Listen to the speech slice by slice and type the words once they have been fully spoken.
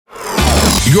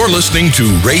You're listening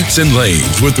to Rates and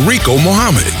Lanes with Rico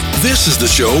Mohammed. This is the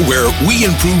show where we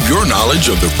improve your knowledge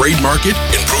of the freight market,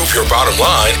 improve your bottom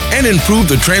line, and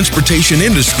improve the transportation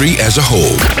industry as a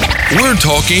whole. We're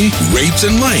talking Rates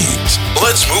and Lanes.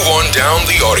 Let's move on down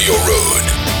the audio road.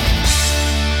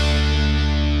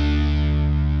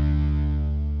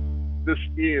 This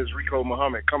is Rico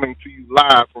Mohammed coming to you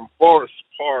live from Forest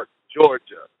Park,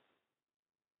 Georgia.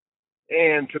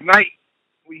 And tonight,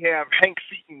 we have Hank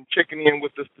Seaton checking in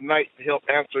with us tonight to help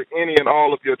answer any and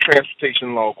all of your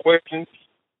transportation law questions.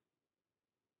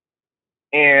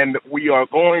 And we are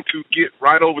going to get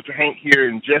right over to Hank here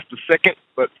in just a second.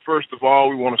 But first of all,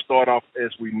 we want to start off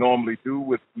as we normally do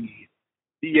with the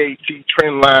DAT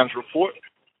Trend Lines report.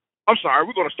 I'm sorry,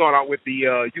 we're going to start out with the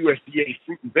USDA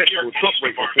Fruit and Vegetable Truck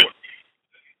Rate report.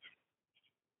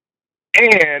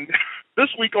 And this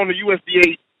week on the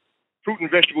USDA Fruit and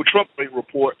Vegetable Truck Rate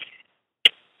report,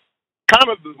 kind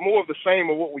of more of the same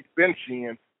of what we've been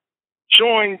seeing,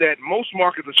 showing that most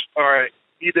markets are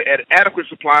either at adequate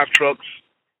supply of trucks,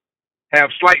 have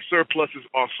slight surpluses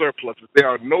or surpluses. There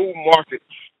are no markets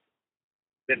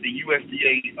that the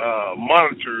USDA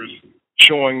monitors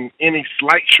showing any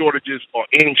slight shortages or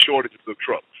any shortages of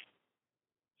trucks.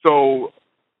 So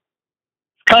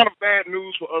it's kind of bad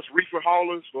news for us reefer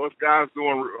haulers, for us guys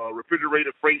doing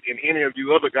refrigerated freight, and any of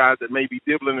you other guys that may be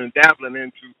dibbling and dabbling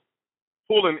into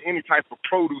pulling any type of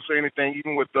produce or anything,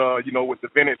 even with with the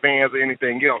Bennett vans or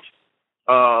anything else.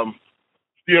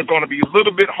 Still going to be a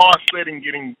little bit hard setting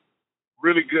getting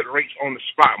really good rates on the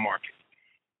spot market,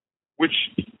 which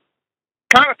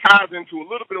kind of ties into a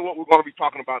little bit of what we're going to be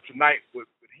talking about tonight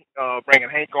with bringing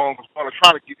Hank on. We're going to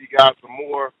try to give you guys some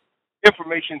more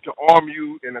information to arm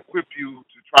you and equip you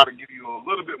to try to give you a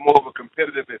little bit more of a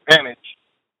competitive advantage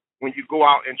when you go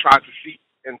out and try to seek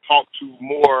and talk to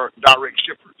more direct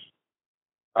shippers.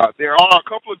 There are a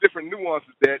couple of different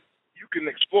nuances that you can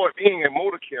exploit being a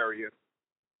motor carrier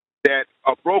that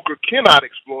a broker cannot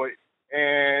exploit,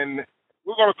 and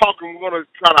we're going to talk and we're going to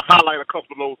try to highlight a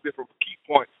couple of those different key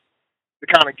points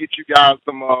to kind of get you guys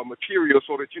some material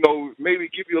so that, maybe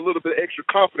give you a little bit of extra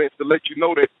confidence to let you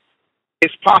know that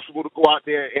it's possible to go out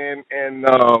there and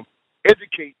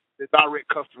educate the direct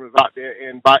customers out there,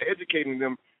 and by educating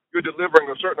them, you're delivering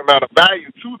a certain amount of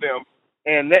value to them,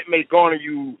 and that may garner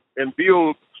you and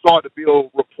start to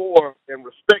build rapport and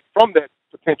respect from that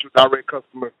potential direct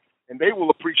customer, and they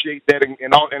will appreciate that, and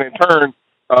in turn,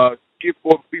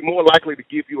 be more likely to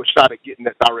give you a shot at getting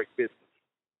that direct business.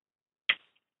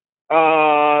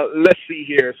 Let's see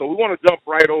here. So we want to jump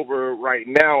right over right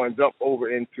now and jump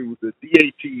over into the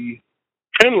DAT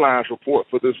Trend Lines report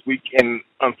for this week, and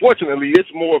unfortunately, it's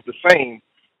more of the same,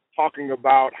 talking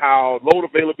about how load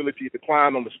availability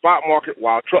declined on the spot market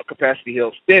while truck capacity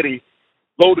held steady.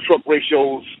 Load-to-truck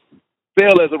ratios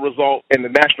fell as a result, and the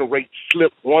national rate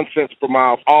slipped 1 cent per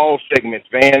mile for all segments,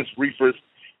 vans, reefers,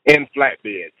 and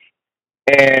flatbeds.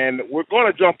 And we're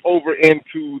going to jump over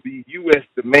into the U.S.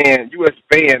 van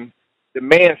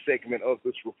demand segment of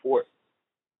this report.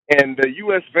 And the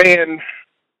U.S. van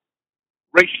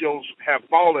ratios have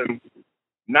fallen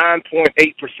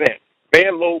 9.8%.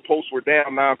 Van load posts were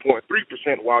down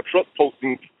 9.3%, while truck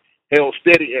postings held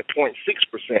steady at 0.6%.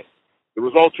 The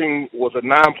resulting was a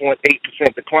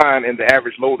 9.8% decline in the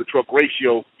average load-to-truck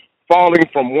ratio, falling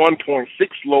from 1.6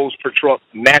 loads per truck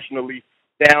nationally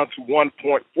down to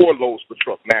 1.4 loads per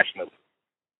truck nationally.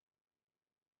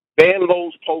 Van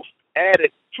loads post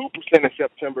added 2% in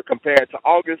September compared to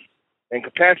August, and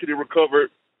capacity recovered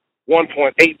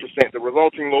 1.8%. The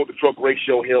resulting load-to-truck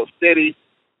ratio held steady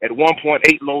at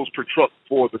 1.8 loads per truck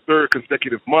for the third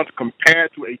consecutive month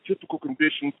compared to a typical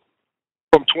condition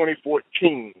from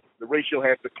 2014. The ratio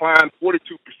has declined 42%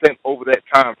 over that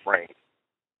time frame.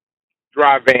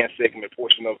 Dry van segment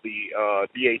portion of the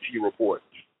DAT report.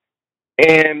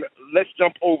 And let's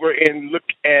jump over and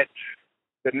look at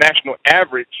the national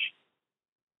average.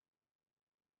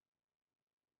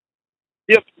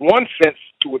 Dipped 1 cent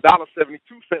to $1.72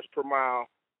 per mile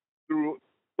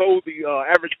though the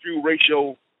average fuel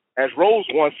ratio has rose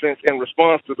 1 cent in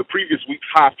response to the previous week's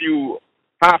high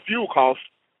fuel costs.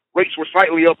 Rates were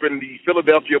slightly up in the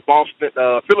Philadelphia,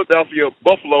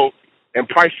 Buffalo, and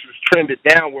prices trended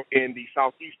downward in the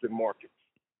southeastern markets.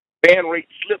 Van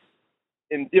rates slipped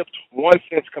and dipped 1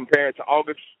 cent compared to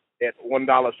August at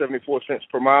 $1.74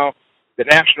 per mile. The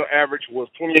national average was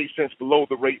 28 cents below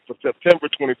the rate for September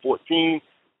 2014,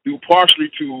 due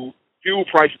partially to fuel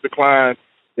price decline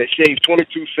that shaved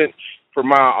 22 cents per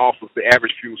mile off of the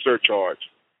average fuel surcharge.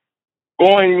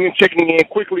 Going and checking in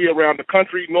quickly around the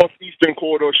country, Northeastern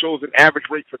Corridor shows an average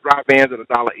rate for dry vans at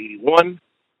 $1.81.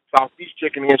 Southeast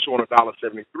checking in showing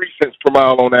 $1.73 per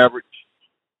mile on average.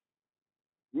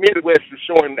 Midwest is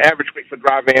showing an average rate for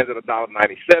dry vans at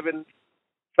 $1.97.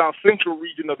 South Central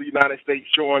region of the United States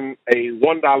showing a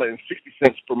 $1.60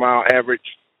 per mile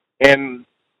average. And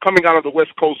coming out of the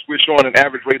West Coast, we're showing an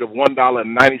average rate of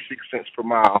 $1.96 per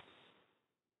mile.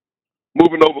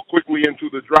 Moving over quickly into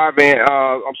the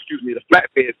the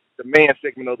flatbed demand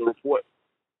segment of the report.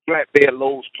 Flatbed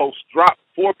loads posts dropped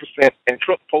 4% and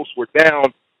truck posts were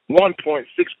down 1.6%,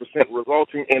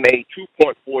 resulting in a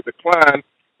 2.4 decline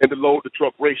in the load to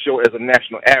truck ratio as a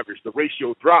national average. The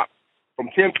ratio dropped from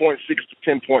 10.6 to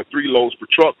 10.3 loads per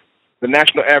truck. The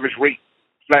national average rate,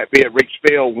 flatbed rates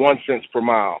fell 1 cent per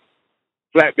mile.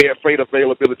 Flatbed freight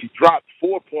availability dropped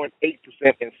 4.8%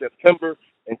 in September,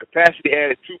 and capacity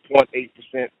added 2.8%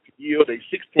 to yield a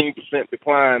 16%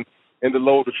 decline in the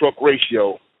load to truck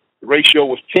ratio. The ratio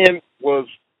was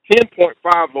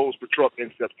 10.5 loads per truck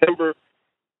in September,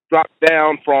 dropped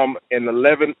down from an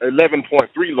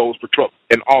 11.3 loads per truck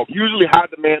in August. Usually high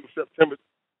demand in September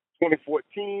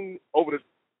 2014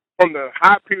 from the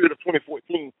high period of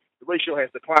 2014, the ratio has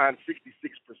declined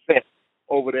 66%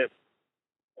 over that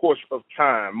course of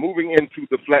time. Moving into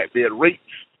the flatbed rates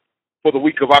for the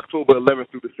week of October 11th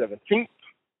through the 17th,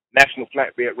 national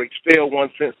flatbed rates fell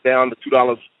 1 cent down to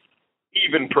 $2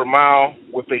 even per mile,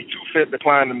 with a 2 cent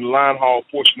decline in the line haul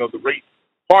portion of the rate,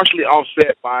 partially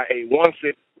offset by a 1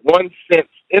 cent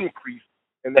increase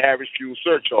in the average fuel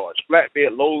surcharge.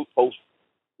 Flatbed load posts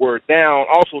were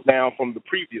also down from the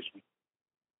previous week.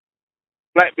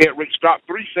 Flatbed rates dropped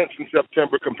 3 cents in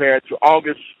September compared to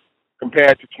August,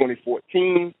 compared to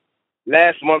 2014.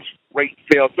 Last month's rate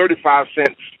fell 35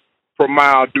 cents per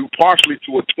mile, due partially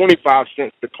to a 25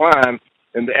 cent decline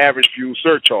in the average fuel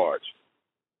surcharge.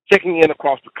 Checking in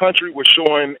across the country, we're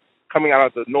showing, coming out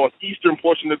of the northeastern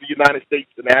portion of the United States,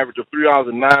 an average of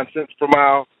 $3.09 per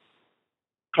mile.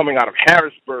 Coming out of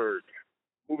Harrisburg,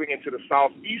 moving into the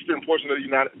southeastern portion of the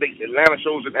United States, Atlanta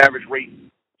shows an average rate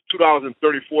of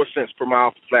 $2.34 per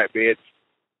mile for flatbeds.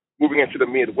 Moving into the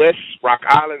Midwest, Rock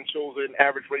Island shows an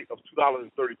average rate of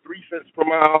 $2.33 per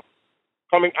mile.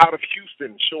 Coming out of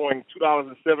Houston, showing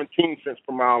 $2.17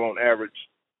 per mile on average.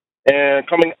 And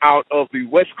coming out of the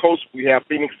West Coast, we have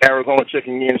Phoenix, Arizona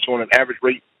checking in, showing an average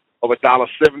rate of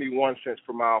 $1.71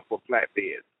 per mile for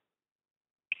flatbeds.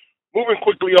 Moving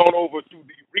quickly on over to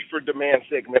the reefer demand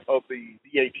segment of the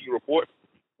DAT report.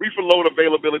 Reefer load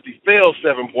availability fell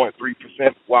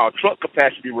 7.3%, while truck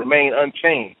capacity remained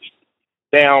unchanged,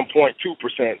 down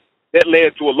 0.2%. That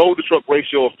led to a load to truck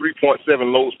ratio of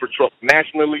 3.7 loads per truck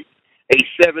nationally, a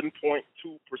 7.2%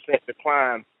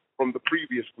 decline from the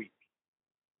previous week.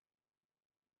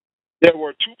 There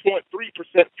were 2.3%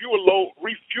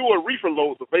 fewer reefer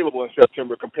loads available in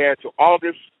September compared to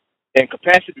August, and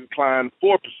capacity declined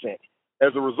 4%.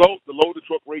 As a result, the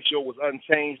load-to-truck ratio was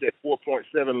unchanged at 4.7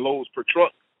 loads per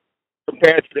truck.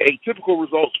 Compared to the atypical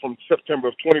results from September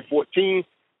of 2014,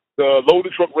 the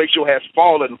load-to-truck ratio has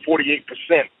fallen 48%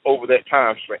 over that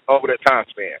time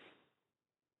span.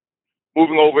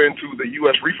 Moving over into the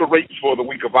U.S. reefer rates for the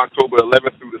week of October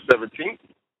 11th through the 17th.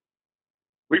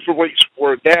 Reefer rates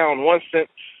were down 1 cent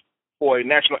for a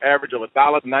national average of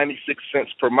 $1.96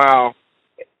 per mile.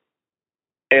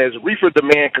 As reefer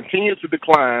demand continues to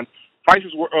decline,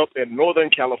 prices were up in Northern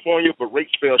California, but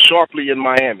rates fell sharply in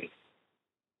Miami.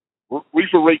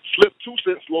 Reefer rates slipped 2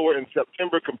 cents lower in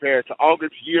September compared to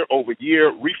August. Year over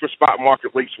year, reefer spot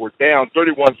market rates were down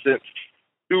 31 cents,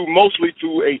 due mostly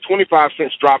to a 25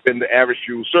 cents drop in the average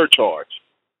fuel surcharge.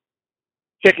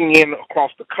 Checking in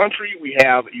across the country, we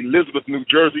have Elizabeth, New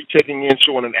Jersey, checking in,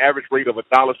 showing an average rate of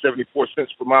 $1.74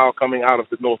 per mile coming out of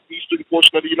the northeastern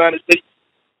portion of the United States.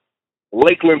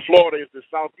 Lakeland, Florida is the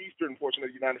southeastern portion of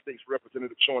the United States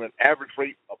representative, showing an average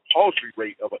rate, a paltry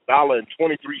rate of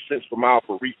 $1.23 per mile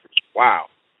for reefers. Wow.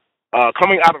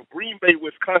 Coming out of Green Bay,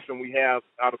 Wisconsin, we have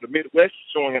out of the Midwest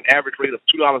showing an average rate of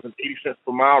 $2.80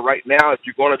 per mile. Right now, if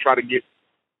you're going to try to get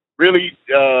really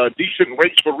decent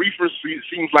rates for reefers, it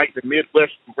seems like the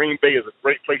Midwest and Green Bay is a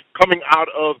great place. Coming out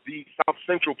of the south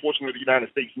central portion of the United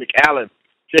States, McAllen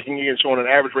checking in, showing an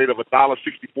average rate of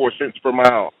 $1.64 per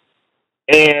mile.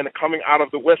 And coming out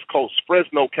of the West Coast,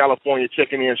 Fresno, California,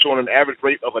 checking in, showing an average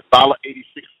rate of $1.86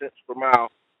 per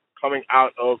mile coming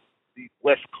out of the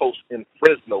West Coast in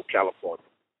Fresno, California.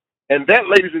 And that,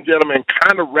 ladies and gentlemen,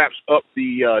 kind of wraps up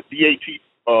the DAT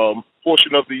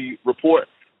portion of the report.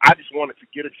 I just wanted to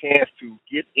get a chance to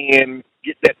get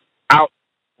that out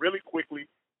really quickly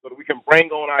so that we can bring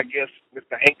on our guest,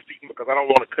 Mr. Hank Seaton, because I don't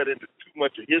want to cut into too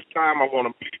much of his time. I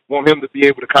want him to be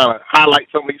able to kind of highlight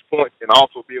some of these points and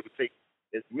also be able to take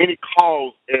as many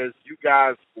calls as you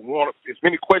guys want, as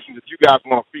many questions as you guys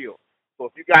want to field. So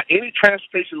if you got any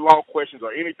transportation law questions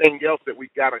or anything else that we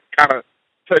got to kind of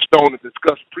touched on and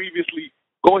discussed previously,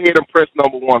 go ahead and press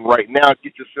number 1 right now.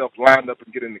 Get yourself lined up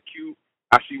and get in the queue.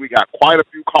 I see we got quite a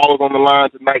few callers on the line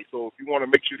tonight, so if you want to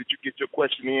make sure that you get your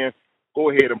question in, go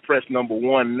ahead and press number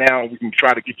 1 now. We can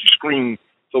try to get you screened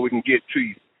so we can get to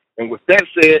you. And with that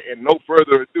said, and no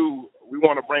further ado, we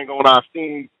want to bring on our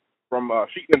team from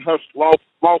Seaton & Husk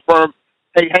law firm.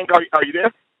 Hey, Hank, are you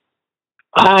there?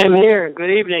 I'm here.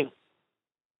 Good evening.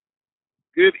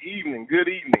 Good evening. Good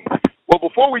evening. Well,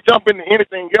 before we jump into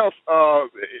anything else,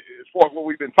 as far as what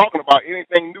we've been talking about,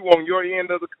 anything new on your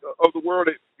end of the world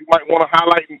that you might want to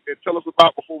highlight and tell us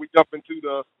about before we jump into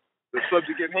the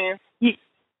subject at hand?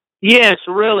 Yes,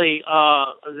 really.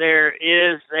 There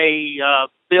is a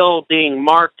bill being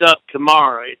marked up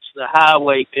tomorrow. It's the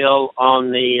highway bill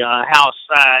on the House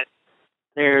side.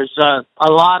 There's a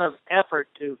lot of effort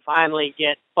to finally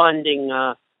get funding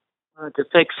to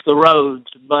fix the roads,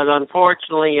 but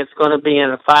unfortunately it's going to be in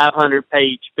a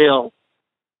 500-page bill.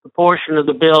 The portion of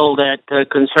the bill that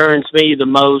concerns me the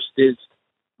most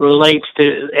relates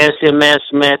to SMS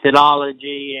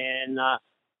methodology and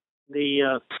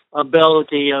the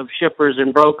ability of shippers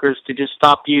and brokers to just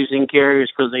stop using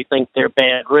carriers because they think they're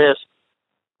bad risk.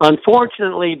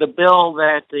 Unfortunately, the bill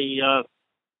that the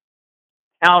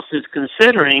House is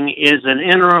considering is an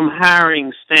interim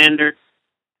hiring standard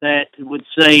that would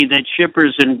say that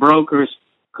shippers and brokers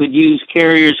could use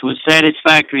carriers with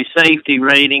satisfactory safety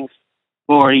ratings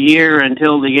for a year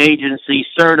until the agency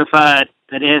certified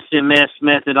that SMS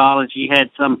methodology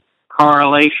had some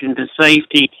correlation to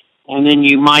safety, and then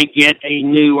you might get a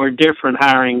new or different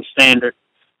hiring standard.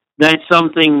 That's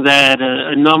something that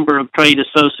a number of trade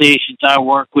associations I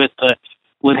work with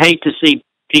would hate to see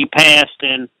be passed,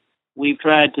 and we've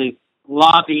tried to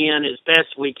lobby in as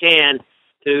best we can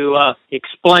to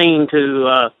explain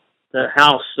to the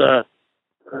House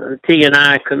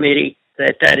T&I committee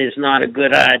that is not a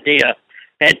good idea.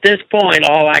 At this point,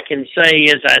 all I can say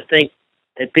is I think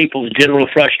that people's general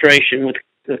frustration with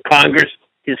the Congress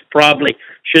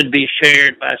should be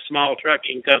shared by small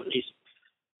trucking companies.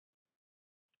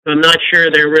 I'm not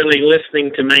sure they're really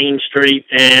listening to Main Street,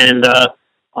 and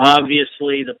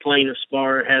obviously the plaintiffs'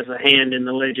 bar has a hand in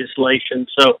the legislation.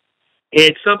 So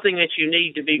it's something that you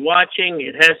need to be watching.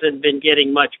 It hasn't been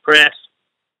getting much press,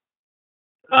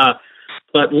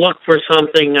 but look for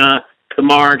something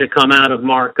tomorrow to come out of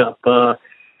markup. The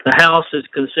House is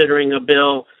considering a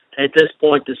bill. At this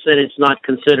point, the Senate's not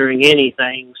considering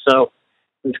anything, so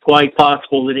it's quite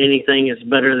possible that anything is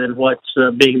better than what's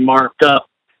being marked up.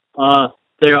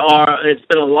 It's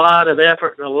been a lot of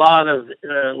effort and a lot of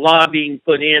lobbying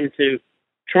put into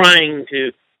trying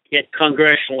to get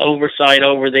congressional oversight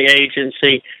over the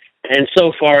agency, and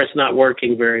so far it's not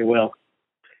working very well.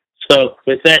 So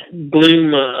with that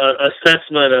gloom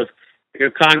assessment of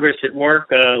your Congress at work,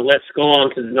 let's go on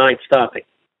to tonight's topic.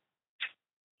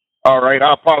 All right,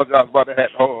 I apologize about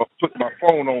that. I put my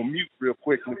phone on mute real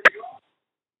quickly.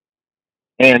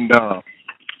 And the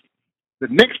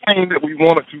next thing that we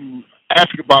wanted to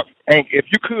ask you about, Hank, if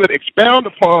you could expound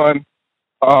upon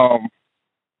the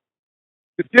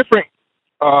different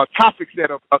topics that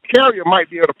a carrier might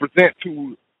be able to present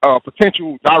to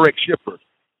potential direct shippers.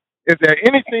 Is there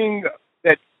anything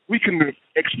that we can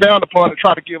expound upon and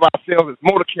try to give ourselves as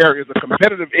motor carriers a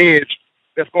competitive edge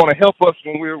that's going to help us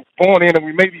when we're going in and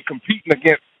we may be competing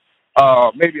against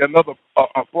maybe another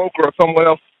a broker or someone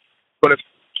else, but it's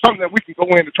something that we can go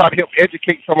in to try to help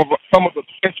educate some of the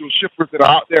potential shippers that are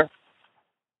out there?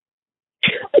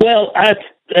 Well, I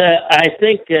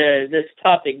think this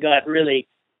topic got really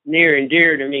near and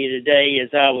dear to me today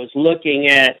as I was looking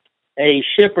at a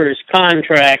shipper's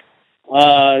contract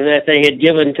that they had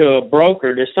given to a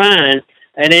broker to sign,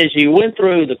 and as you went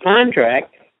through the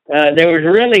contract, there was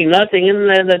really nothing in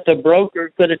there that the broker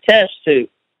could attest to,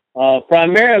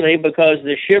 primarily because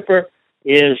the shipper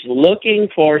is looking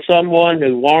for someone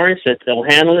who warrants that they'll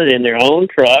handle it in their own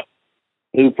truck,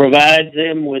 who provides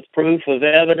them with proof of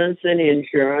evidence and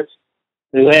insurance,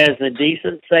 who has a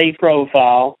decent, safe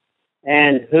profile,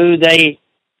 and who they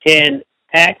can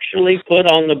actually put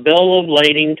on the bill of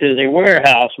lading to their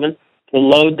warehouseman to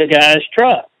load the guy's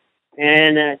truck.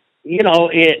 And,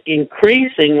 it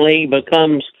increasingly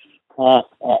becomes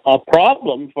a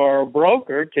problem for a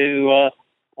broker to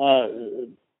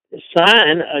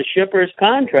sign a shipper's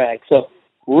contract. So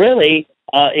really,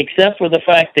 except for the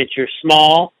fact that you're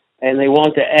small and they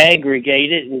want to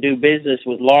aggregate it and do business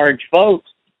with large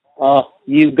folks,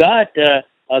 you've got a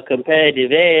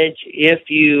competitive edge if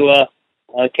you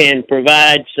can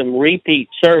provide some repeat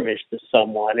service to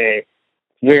someone. It's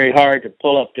very hard to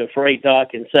pull up to a freight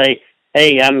dock and say,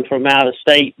 hey, I'm from out of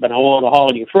state, but I want to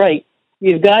haul your freight.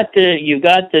 you've got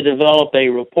to develop a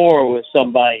rapport with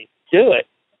somebody to do it,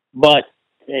 but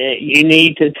you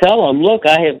need to tell them, look,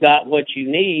 I have got what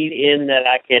you need in that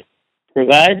I can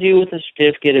provide you with a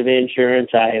certificate of insurance.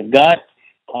 I have got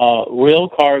real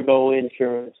cargo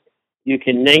insurance. You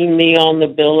can name me on the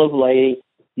bill of lading.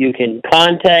 You can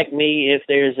contact me if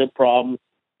there's a problem.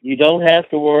 You don't have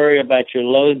to worry about your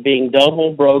load being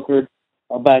double brokered,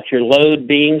 about your load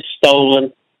being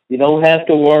stolen. You don't have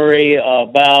to worry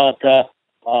about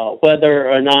whether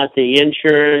or not the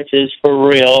insurance is for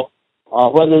real,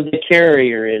 whether the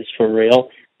carrier is for real.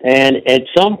 And at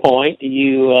some point,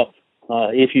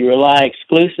 if you rely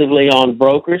exclusively on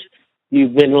brokers,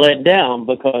 you've been let down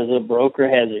because a broker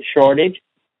has a shortage,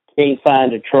 can't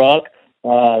find a truck,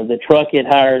 the truck it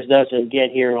hires doesn't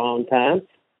get here on time.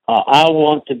 I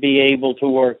want to be able to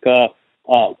work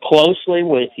closely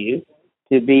with you,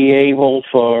 to be able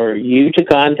for you to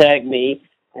contact me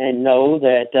and know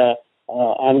that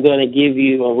I'm going to give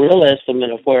you a real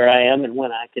estimate of where I am and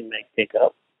when I can make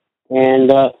pickup, and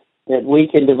that we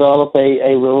can develop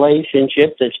a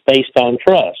relationship that's based on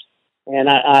trust. And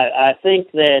I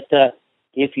think that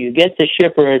if you get the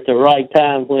shipper at the right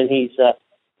time when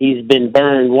he's been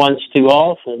burned once too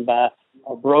often by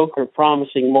a broker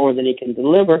promising more than he can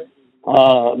deliver,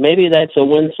 maybe that's a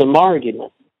winsome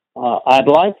argument. I'd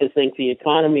like to think the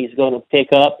economy is going to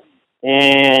pick up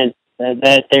and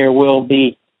that there will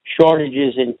be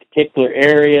shortages in particular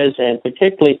areas, and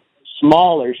particularly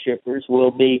smaller shippers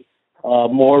will be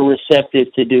more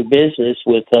receptive to do business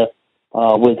with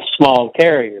small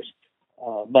carriers.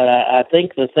 But I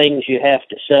think the things you have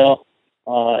to sell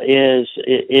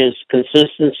is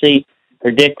consistency,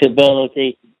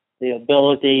 predictability, the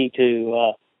ability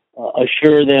to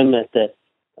assure them that the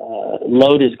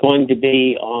load is going to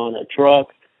be on a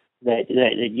truck that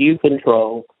you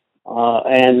control,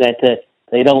 and that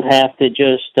they don't have to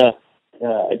just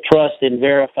trust and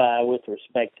verify with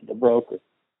respect to the broker.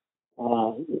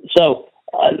 So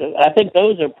I think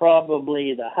those are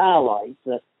probably the highlights.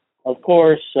 Of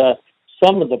course,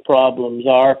 some of the problems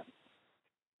are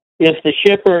if the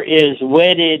shipper is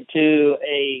wedded to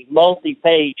a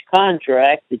multi-page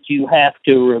contract that you have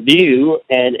to review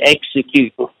and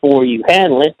execute before you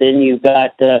handle it, then you've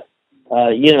got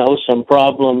some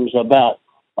problems about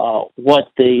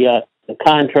what the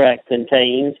contract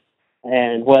contains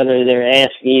and whether they're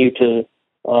asking you to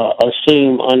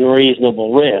assume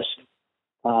unreasonable risk.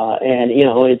 And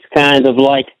it's kind of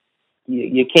like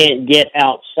you can't get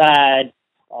outside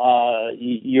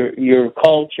your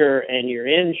culture and your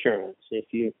insurance.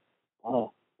 If you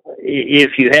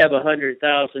have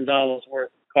 $100,000 worth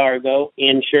of cargo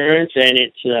insurance and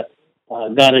it's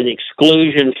got an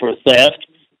exclusion for theft,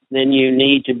 then you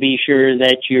need to be sure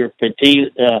that you're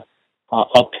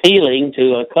appealing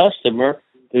to a customer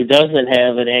who doesn't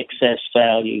have an excess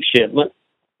value shipment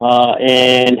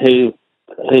and who's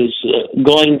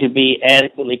going to be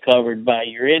adequately covered by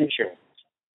your insurance.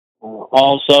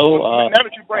 Also, now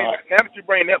that you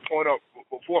bring that point up,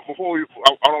 before I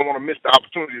don't want to miss the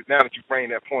opportunity. Now that you bring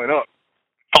that point up,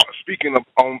 speaking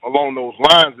along those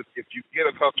lines, if you get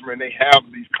a customer and they have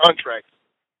these contracts,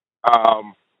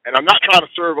 and I'm not trying to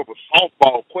serve up a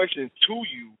softball question to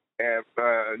you, and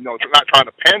not trying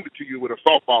to pander to you with a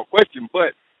softball question,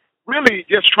 but really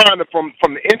just trying to, from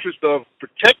the interest of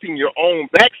protecting your own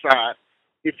backside,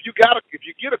 if you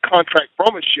get a contract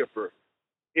from a shipper,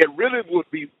 it really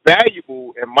would be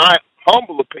valuable, in my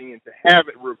humble opinion, to have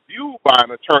it reviewed by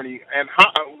an attorney. And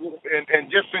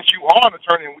just since you are an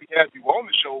attorney and we have you on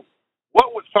the show,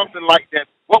 what would something like that?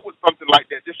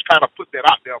 Just kind of put that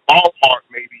out there, ballpark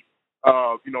maybe.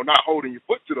 Not holding your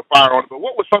foot to the fire on it, but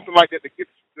what was something like that to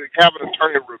have an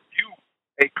attorney review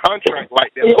a contract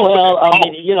like that? Well, I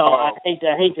mean, I hate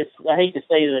to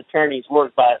say that attorneys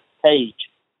work by page,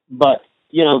 but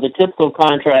the typical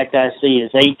contract I see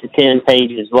is 8 to 10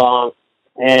 pages long,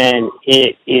 and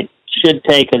it should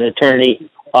take an attorney,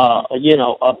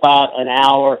 about an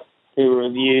hour to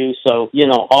review. So,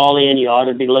 all in, you ought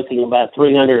to be looking about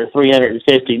 $300 or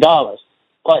 $350.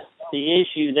 But the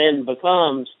issue then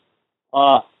becomes,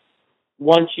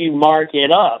 once you mark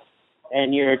it up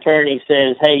and your attorney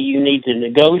says, hey, you need to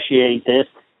negotiate this,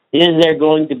 is there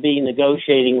going to be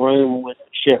negotiating room with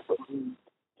the shipper?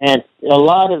 And a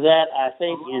lot of that, I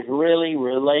think, is really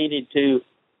related to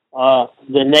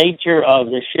the nature of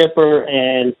the shipper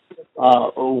and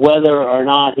whether or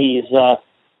not he's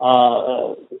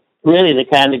really the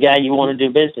kind of guy you want to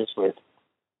do business with.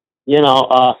 You're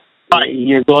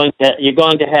going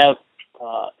to have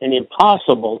an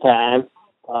impossible time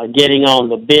getting on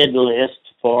the bid list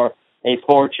for a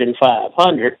Fortune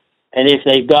 500, and if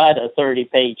they've got a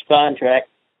 30-page contract,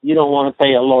 you don't want to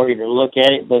pay a lawyer to look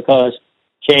at it because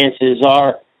chances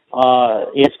are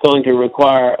it's going to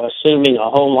require assuming a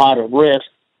whole lot of risk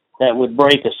that would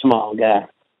break a small guy.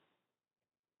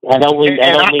 I don't mean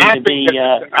to be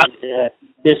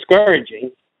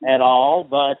discouraging at all,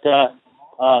 but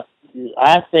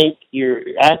I think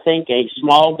a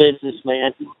small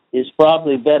businessman is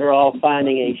probably better off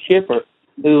finding a shipper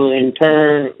who, in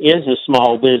turn, is a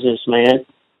small businessman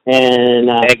and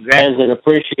has an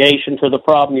appreciation for the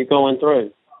problem you're going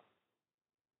through.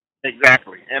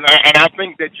 Exactly, and I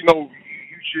think that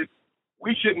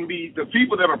we shouldn't be the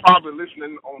people that are probably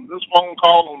listening on this phone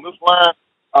call on this line.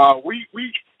 We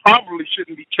probably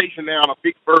shouldn't be chasing down a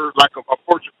big bird like a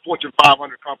Fortune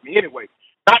 500 company anyway.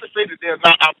 Not to say that there's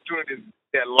not opportunities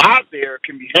that lie there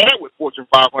can be had with Fortune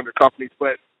 500 companies,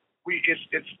 but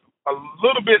it's a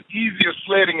little bit easier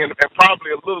sledding and probably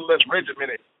a little less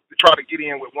regimented to try to get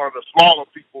in with one of the smaller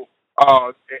people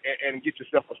and get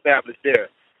yourself established there.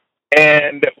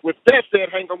 And with that said,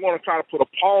 Hank, I want to try to put a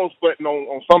pause button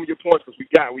on some of your points because we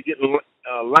getting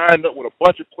lined up with a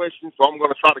bunch of questions. So I'm going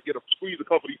to try to squeeze a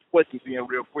couple of these questions in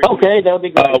real quick. Okay, that'll be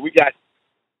good. We got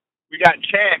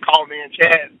Chad calling in.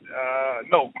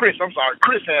 Chris. I'm sorry.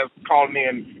 Chris has called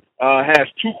in. Has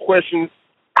two questions.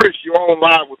 Chris, you're on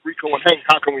live with Rico and Hank.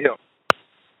 How can we help?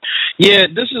 Yeah,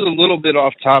 this is a little bit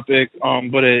off topic,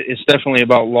 but it's definitely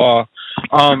about law.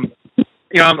 I'm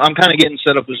kind of getting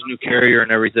set up as a new carrier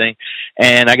and everything,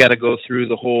 and I got to go through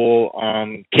the whole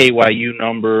KYU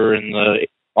number and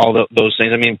those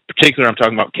things. I mean, in particular, I'm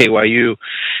talking about KYU,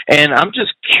 and I'm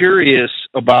just curious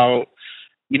about,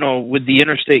 with the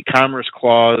Interstate Commerce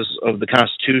Clause of the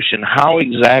Constitution, how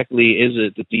exactly is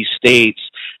it that these states,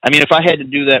 I mean, if I had to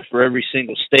do that for every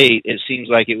single state, it seems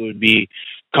like it would be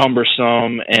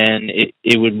cumbersome and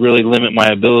it would really limit my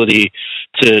ability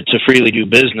to freely do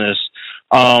business.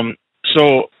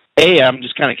 So, A, I'm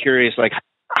just kind of curious, like,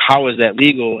 how is that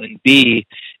legal? And B,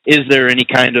 is there any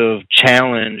kind of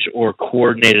challenge or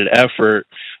coordinated effort,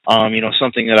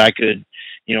 something that I could,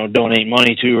 donate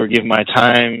money to or give my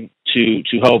time to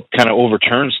help kind of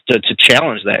overturn, to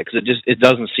challenge that? Because it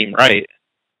doesn't seem right.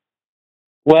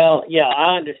 Well, yeah,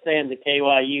 I understand the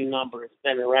KYU number has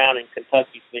been around and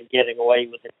Kentucky's been getting away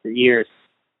with it for years.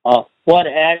 What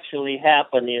actually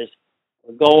happened is,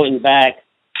 going back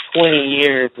 20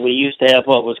 years, we used to have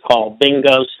what was called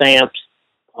bingo stamps.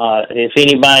 If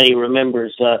anybody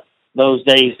remembers those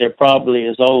days, they're probably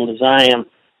as old as I am,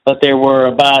 but there were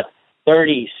about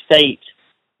 30 states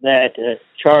that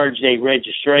charged a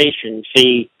registration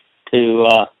fee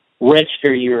to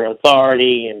register your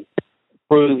authority and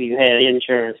prove you had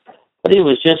insurance. But it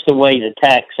was just a way to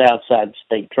tax outside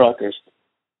state truckers.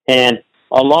 And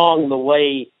along the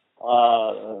way,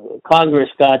 Congress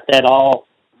got that all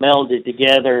melded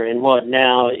together in what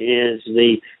now is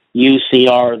the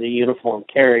UCR, the Uniform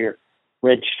Carrier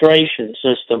Registration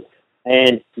System,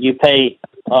 and you pay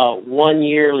one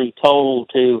yearly toll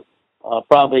to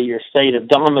probably your state of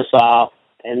domicile,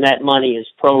 and that money is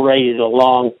prorated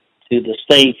along to the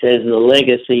states as the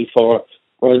legacy for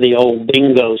the old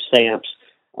bingo stamps.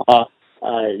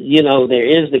 There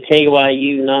is the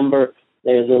KYU number.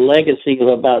 There's a legacy of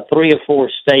about 3 or 4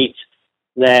 states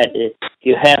that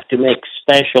you have to make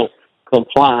special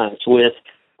compliance with.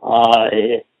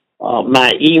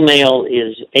 My email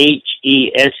is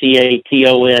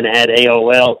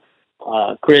heseaton@AOL.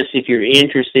 Chris, if you're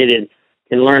interested in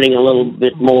learning a little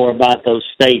bit more about those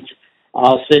states,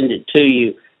 I'll send it to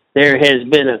you. There has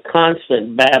been a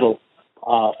constant battle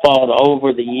fought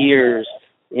over the years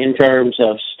in terms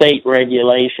of state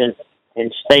regulation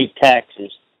and state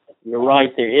taxes. You're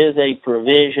right, there is a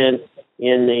provision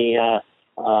in the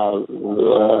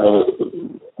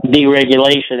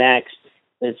Deregulation Acts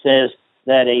that says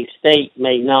that a state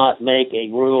may not make a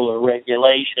rule or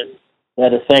regulation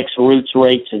that affects routes,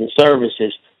 rates, and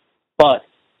services, but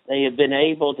they have been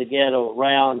able to get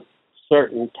around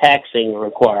certain taxing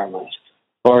requirements.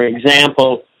 For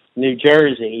example, New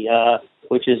Jersey,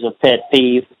 which is a pet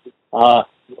peeve,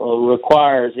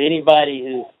 requires anybody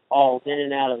who hauls in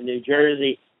and out of New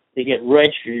Jersey to get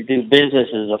registered to do business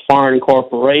as a foreign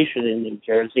corporation in New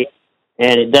Jersey.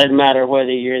 And it doesn't matter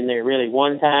whether you're in there really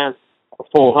one time or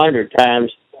 400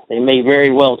 times. They may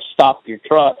very well stop your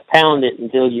truck, pound it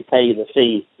until you pay the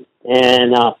fee.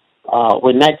 And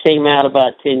when that came out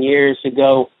about 10 years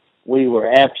ago, we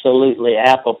were absolutely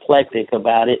apoplectic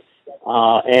about it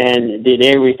and did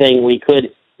everything we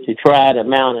could to try to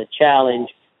mount a challenge.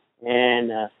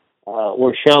 And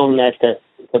were shown that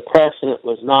the precedent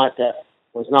was not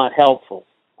helpful.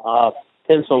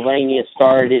 Pennsylvania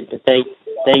started it, but they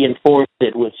enforced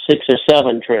it with 6 or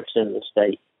 7 trips in the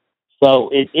state. So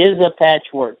it is a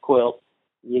patchwork quilt,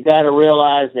 you got to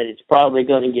realize that it's probably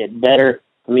going to get better.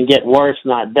 I mean, get worse,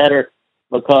 not better,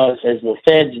 because as the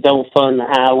feds don't fund the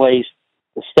highways,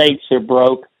 the states are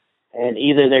broke, and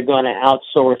either they're going to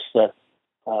outsource the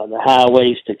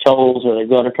highways to tolls, or they're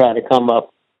going to try to come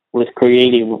up with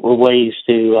creative ways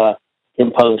to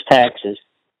impose taxes.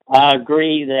 I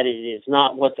agree that it is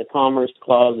not what the Commerce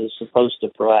Clause is supposed to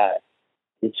provide.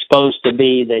 It's supposed to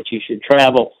be that you should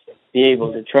be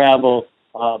able to travel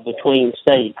between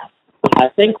states. I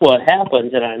think what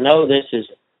happens, and I know this is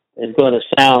going to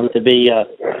sound to be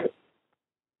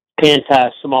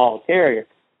anti-small carrier,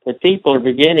 but people are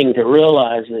beginning to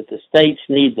realize that the states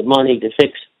need the money to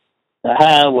fix the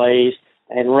highways,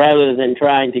 and rather than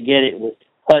trying to get it with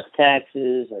HUT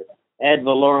taxes or ad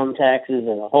valorem taxes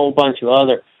and a whole bunch of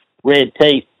other red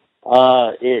tape,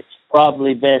 it's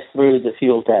probably best through the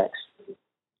fuel tax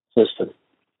system.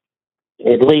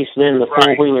 At least then the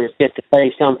four-wheelers get to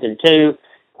pay something too,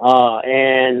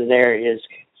 and there is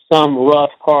some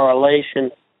rough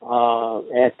correlation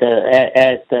at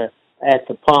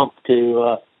the pump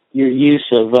to your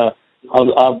use of the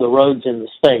roads in the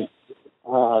state.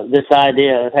 This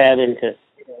idea of having to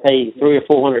pay $300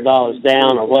 or $400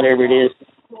 down or whatever it is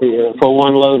for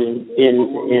one load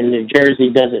in New Jersey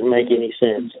doesn't make any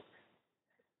sense.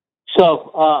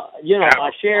 So,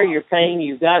 I share your pain.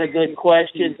 You've got a good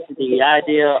question. The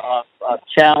idea of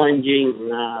challenging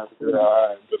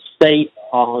the state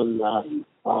on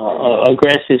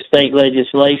aggressive state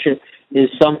legislation is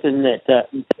something that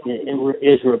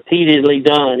is repeatedly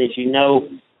done. As you know,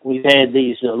 we've had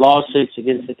these lawsuits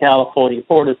against the California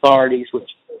Port Authorities, which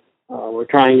were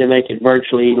trying to make it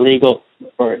virtually illegal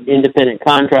for independent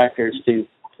contractors to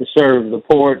serve the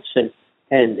ports, and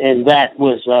that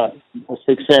was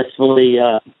successfully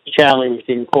challenged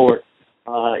in court.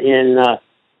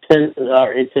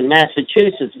 It's in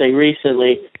Massachusetts. They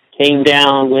recently came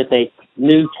down with a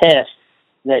new test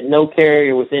that no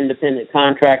carrier with independent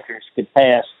contractors could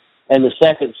pass, and the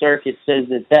Second Circuit says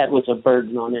that was a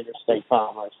burden on interstate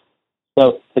commerce.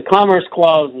 So the Commerce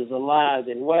Clause is alive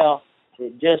and well.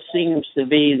 It just seems to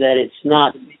be that it's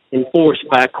not enforced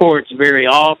by courts very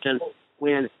often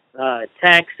when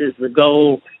tax is the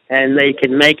goal, and they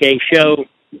can make a show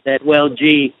that, well,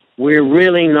 gee, we're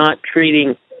really not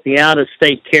treating the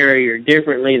out-of-state carrier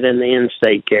differently than the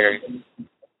in-state carrier.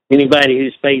 Anybody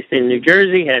who's based in New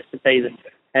Jersey has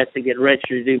to get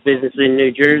registered to do business in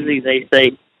New Jersey. They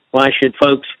say, why should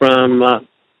folks from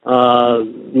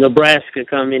Nebraska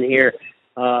come in here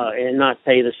and not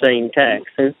pay the same tax?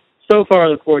 And so far,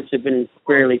 the courts have been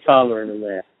fairly tolerant of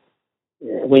that.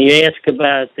 When you ask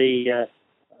about the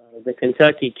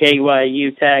Kentucky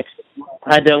KYU tax,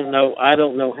 I don't know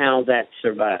how that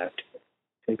survived,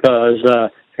 because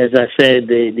as I said,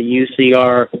 the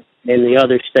UCR and the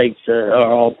other states are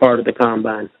all part of the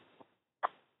combine.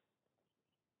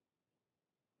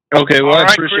 Okay, well,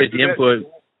 I appreciate the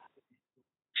input.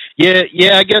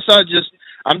 Yeah, I guess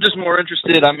I'm just more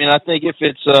interested. I mean, I think if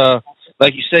it's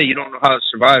like you say, you don't know how to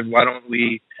survive, why don't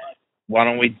we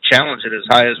challenge it as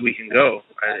high as we can go?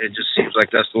 It just seems like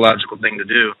that's the logical thing to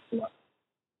do.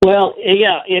 Well,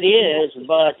 yeah, it is,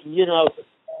 but you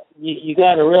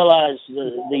got to realize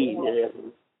the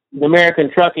American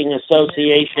Trucking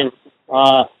Association,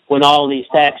 when all these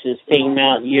taxes came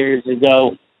out years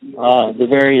ago, the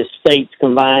various states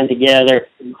combined together,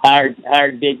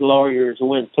 hired big lawyers,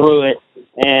 went through it,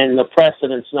 and the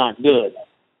precedent's not good.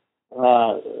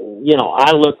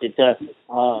 I looked at,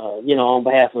 on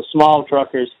behalf of small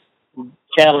truckers,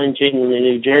 challenging the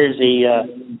New Jersey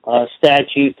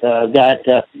statute. Got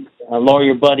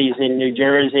lawyer buddies in New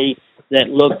Jersey that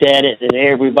looked at it, and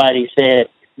everybody said,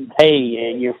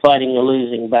 hey, you're fighting a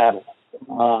losing battle.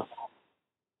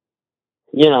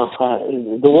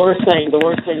 The worst thing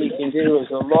you can do as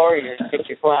a lawyer is get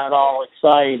your client all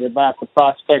excited about the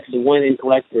prospects of winning,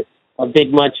 collect a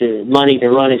big bunch of money to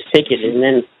run his ticket, and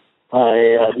then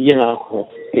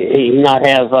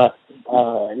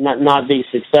not be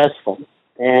successful.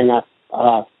 And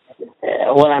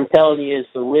what I'm telling you is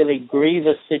the really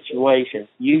grievous situations,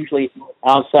 usually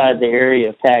outside the area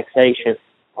of taxation,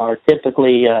 are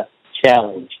typically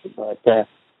challenged. But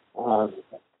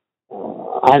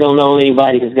I don't know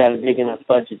anybody who's got a big enough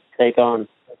budget to take on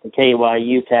the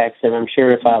KYU tax, and I'm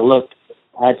sure if I looked,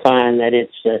 I'd find that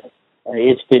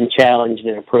it's been challenged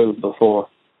and approved before.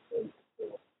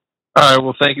 All right.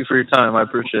 Well, thank you for your time. I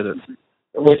appreciate it.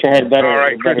 I wish I had better. All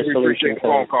right, Chris, we appreciate the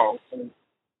phone call.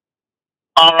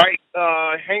 All right,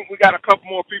 Hank, we got a couple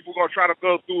more people we're going to try to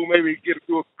go through, maybe get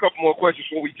through a couple more questions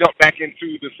before we jump back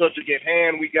into the subject at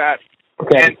hand. We got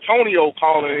Antonio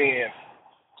calling in.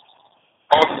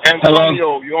 Antonio,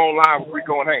 hello. You're on live with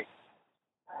Rico and Hank.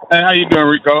 Hey, how you doing,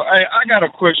 Rico? Hey, I got a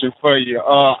question for you.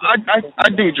 I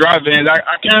do drive vans. I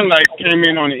kind of like came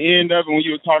in on the end of it when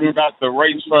you were talking about the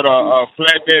rates for the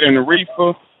flatbed and the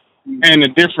reefer and the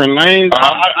different lanes.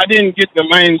 I didn't get the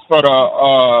lanes for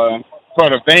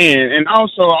the van, and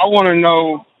also I want to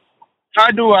know how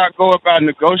do I go about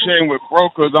negotiating with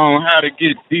brokers on how to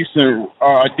get a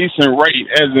decent rate,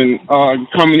 as in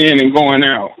coming in and going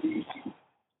out.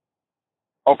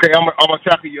 Okay, I'm gonna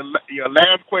tackle your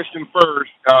last question first.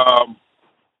 As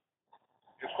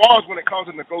far as when it comes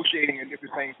to negotiating and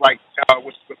different things like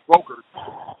with brokers,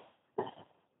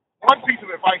 one piece of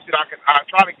advice that I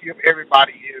try to give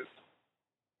everybody is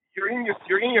you're in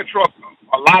your truck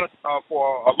a lot of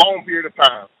for a long period of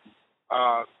time.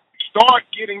 Start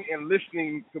getting and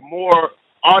listening to more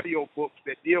audio books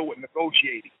that deal with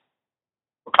negotiating,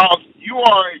 because you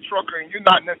are a trucker and you're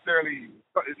not necessarily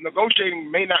negotiating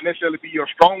may not necessarily be your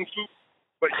strong suit,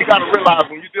 but you got to realize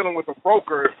when you're dealing with a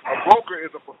broker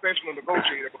is a professional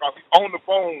negotiator because he's on the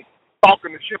phone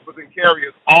talking to shippers and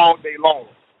carriers all day long.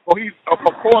 So he's of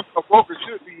course a broker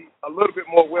should be a little bit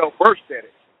more well versed at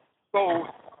it. So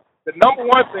the number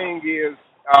one thing is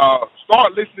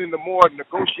start listening to more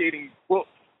negotiating books,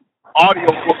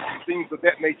 audio books, and things of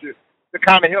that nature to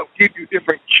kind of help give you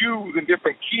different cues and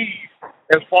different keys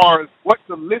as far as what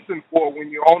to listen for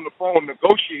when you're on the phone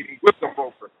negotiating with the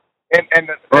broker. And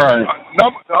the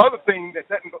other thing that's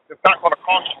not going to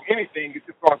cost you anything, it's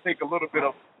just going to take a little bit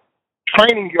of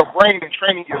training your brain and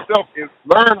training yourself, is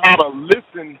learn how to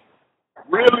listen,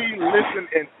 really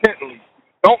listen intently.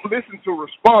 Don't listen to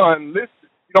respond, listen.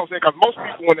 You know what I'm saying? Because most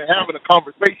people, when they're having a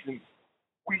conversation,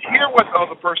 we hear what the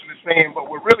other person is saying,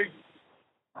 but we're really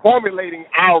formulating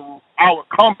our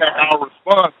comeback, our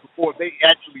response before they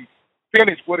actually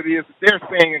finish what it is that they're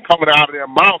saying and coming out of their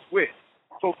mouth with.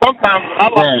 So sometimes what I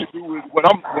like to do is when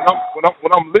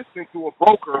I'm listening to a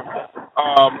broker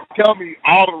tell me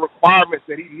all the requirements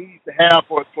that he needs to have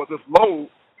for this load,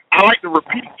 I like to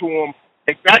repeat to him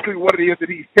exactly what it is that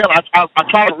he's telling. I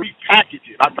try to repackage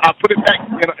it. I put it back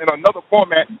in another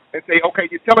format and say, okay,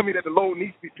 you're telling me that the load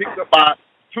needs to be picked up by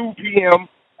 2 p.m.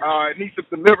 It needs to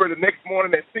deliver the next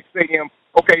morning at 6 a.m.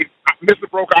 Okay, Mr.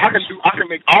 Broker, I can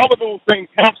make all of those things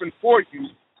happen for you,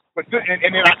 but then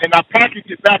I package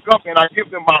it back up and I give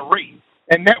them my rate,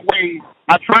 and that way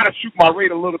I try to shoot my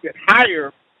rate a little bit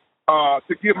higher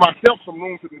to give myself some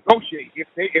room to negotiate if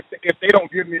they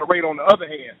don't give me a rate on the other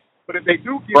hand. But if they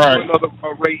do give me another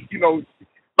rate,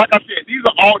 like I said, these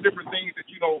are all different things that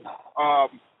you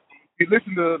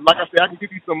listen to. Like I said, I can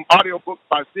give you some audio books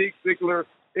by Zig Ziglar.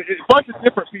 It's a bunch of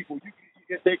different people.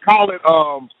 They call it.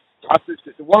 I said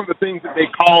one of the things that they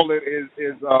call it is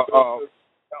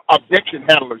objection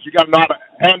handlers. You got to know how to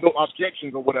handle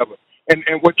objections or whatever. And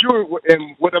what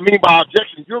I mean by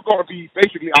objection, you're going to be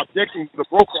basically objecting to the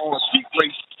broker on a cheap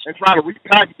rate and try to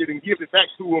repackage it and give it back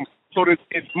to them so that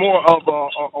it's more of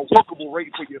a workable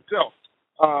rate for yourself.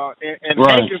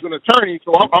 Hank is an attorney,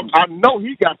 so I know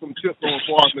he got some tips on as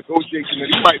far as negotiation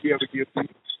that he might be able to give to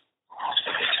you.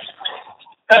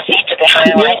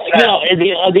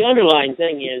 The underlying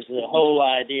thing is the whole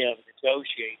idea of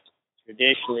negotiating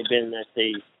traditionally been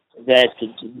that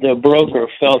the broker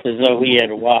felt as though he had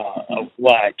a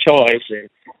wide choice, and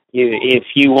if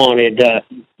you wanted a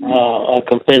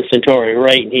compensatory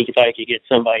rate and he thought he could get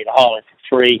somebody to haul it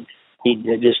for free, he'd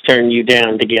just turn you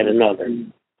down to get another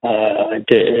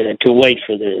to wait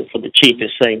for the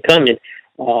cheapest thing coming.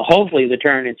 Hopefully, the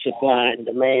turn in supply and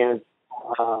demand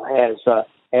has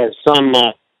some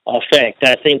effect.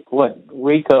 I think what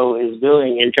Rico is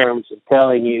doing in terms of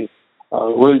telling you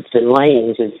routes and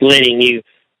lanes is letting you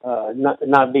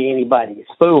not be anybody's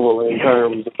fool in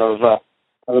terms of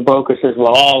the broker says,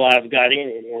 well, all I've got in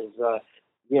it is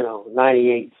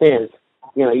 98 cents.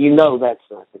 That's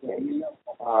not the case.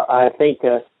 I think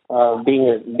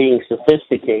being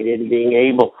sophisticated, being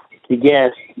able to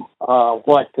guess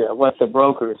what the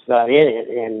broker's got in it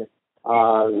and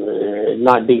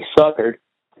not be suckered.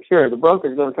 Sure, the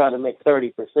broker's going to try to make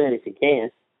 30% if he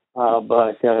can,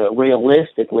 but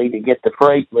realistically, to get the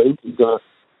freight moved, he's going to,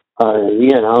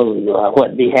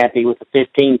 be happy with the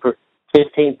 15%?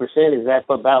 Is that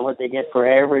about what they get for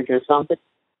average or something?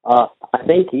 I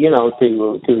think to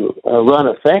run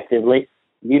effectively,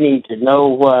 you need to know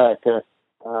what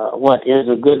is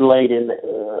a good rate in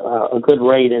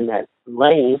that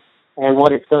lane and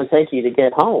what it's going to take you to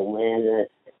get home. And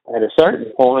at a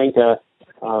certain point,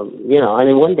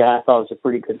 one guy I thought was a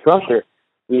pretty good trucker.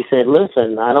 He said,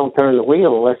 listen, I don't turn the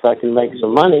wheel unless I can make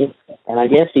some money. And I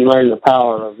guess he learned the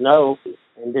power of no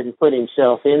and didn't put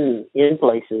himself in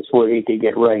places where he could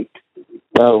get raped.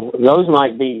 So those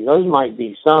might be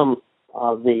some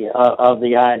of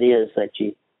the ideas that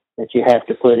that you have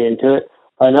to put into it.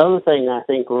 Another thing I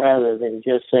think, rather than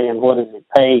just saying what does it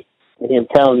pay and him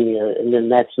telling you, and then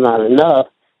that's not enough,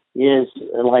 is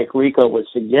like Rico was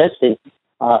suggesting,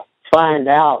 find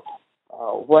out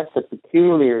what the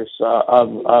peculiars of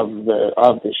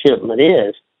the shipment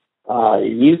is.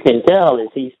 You can tell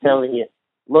if he's telling you,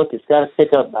 look, it's got to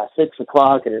pick up by 6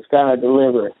 o'clock and it's got to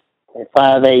deliver at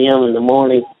 5 a.m. in the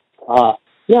morning.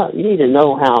 You need to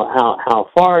know how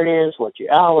far it is, what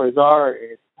your hours are,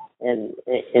 and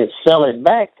sell it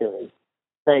back to him.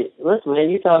 Say, listen, man,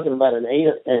 you're talking about an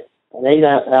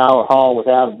 8-hour haul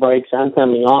without breaks. I'm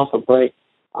coming off a break.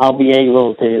 I'll be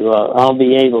able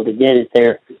to get it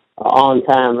there on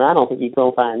time. And I don't think you're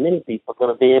going to find many people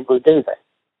going to be able to do that.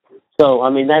 So, I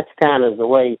mean, that's kind of the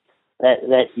way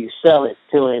that you sell it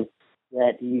to him.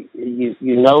 That you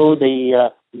know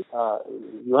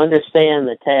you understand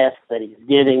the task that he's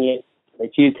giving you,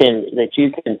 that you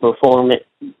can perform it,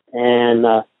 and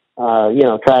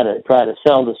try to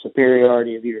sell the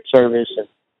superiority of your service and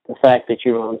the fact that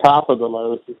you're on top of the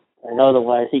load, and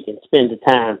otherwise he can spend the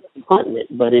time hunting it.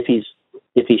 But if he's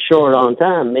short on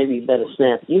time, maybe he better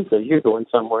snap you because you're going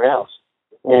somewhere else.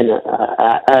 And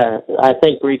I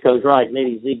think Rico's right.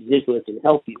 Maybe Zig Ziglar can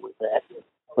help you with that.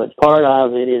 But part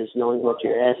of it is knowing what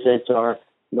your assets are,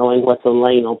 knowing what the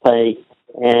lane will pay,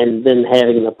 and then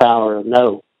having the power of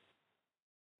no.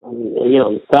 I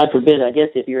mean, God forbid, I guess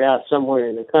if you're out somewhere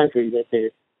in the country that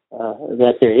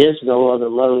there is no other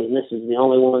load, and this is the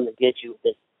only one that gets you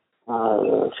within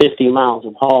 50 miles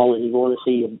of haul, and you want to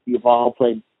see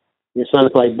your son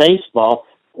play baseball.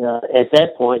 At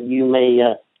that point, you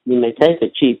may take a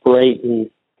cheap rate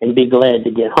and be glad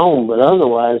to get home, but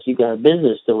otherwise, you got a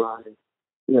business to run.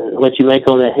 What you make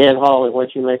on that head haul and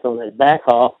what you make on that back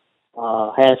haul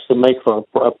has to make for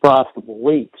a profitable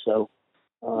week. So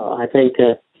I think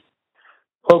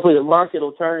hopefully the market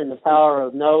will turn, and the power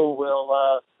of no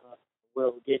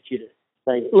will get you to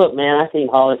say, look, man, I can't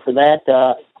haul it for that.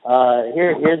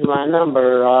 Here's my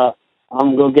number.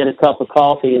 I'm going to get a cup of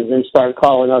coffee and then start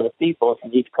calling other people. If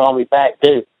you need to call me back,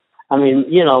 too. I mean,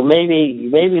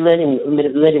 maybe let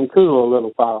him cool a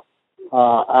little while.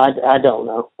 I don't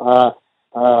know.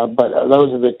 But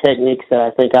those are the techniques that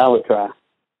I think I would try.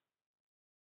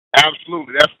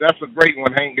 Absolutely, that's a great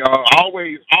one, Hank.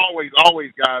 Always,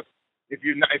 guys. If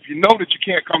you know that you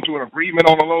can't come to an agreement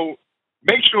on a load,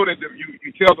 make sure that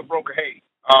you tell the broker, hey,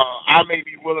 I may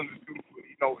be willing to do,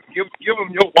 give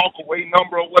them your walk away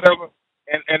number or whatever,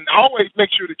 and always make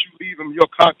sure that you leave them your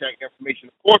contact information.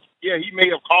 Of course, yeah, he may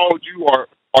have called you,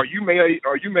 or you may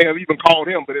have even called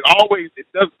him, but it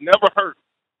does never hurt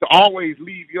to always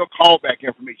leave your callback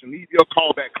information, leave your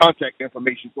callback contact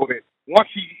information, so that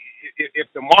if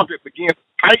the market begins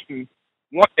to tighten,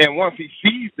 and once he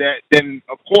sees that, then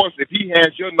of course, if he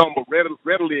has your number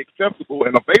readily accessible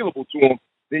and available to him,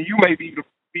 then you may be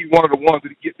one of the ones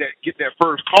that get that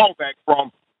first callback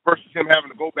from, versus him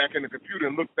having to go back in the computer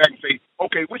and look back and say,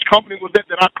 okay, which company was that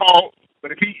I called?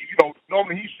 But if he,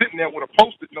 normally he's sitting there with a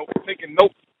Post-it note, taking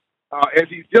notes as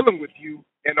he's dealing with you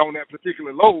and on that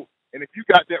particular load. And if you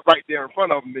got that right there in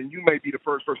front of him, then you may be the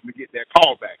first person to get that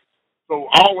call back. So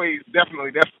always,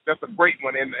 definitely, that's a great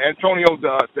one. And Antonio,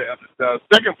 the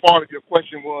second part of your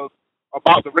question was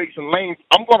about the rates and lanes.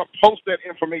 I'm going to post that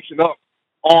information up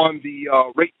on the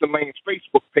Rates and Lanes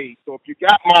Facebook page. So if you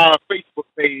got my Facebook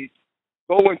page,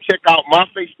 go and check out my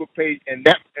Facebook page, and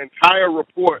that entire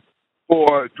report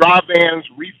for dry vans,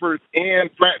 reefers, and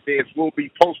flatbeds will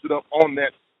be posted up on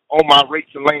my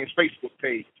Rates and Lanes Facebook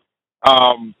page.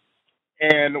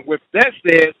 And with that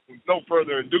said, with no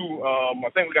further ado, I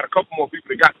think we got a couple more people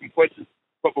that got some questions.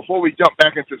 But before we jump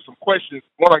back into some questions,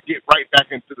 I want to get right back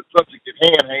into the subject at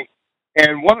hand, Hank.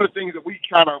 And one of the things that we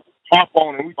kind of harp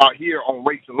on and we about here on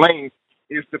Rates and Lanes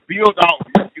is to build out,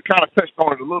 you kind of touched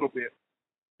on it a little bit,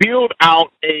 build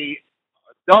out a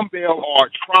dumbbell or a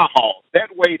tri-haul.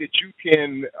 That way that you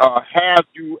can have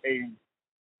you a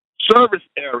service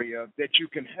area that you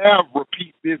can have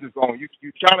repeat business on.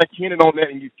 You kind of hinted on that,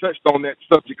 and you touched on that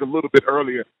subject a little bit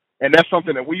earlier, and that's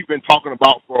something that we've been talking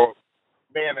about for,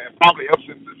 probably ever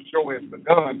since this show has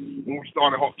begun, when we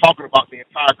started talking about the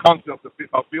entire concept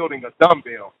of building a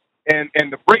dumbbell. And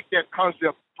to break that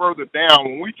concept further down,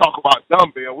 when we talk about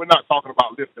dumbbell, we're not talking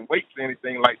about lifting weights or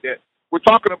anything like that. We're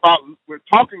talking about you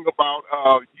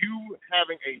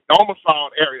having a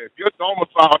domiciled area. If your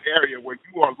domiciled area where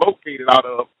you are located out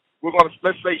of,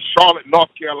 let's say Charlotte,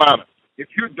 North Carolina. If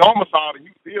you're domiciled and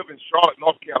you live in Charlotte,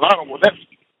 North Carolina, well, that's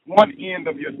one end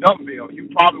of your dumbbell. You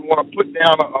probably want to put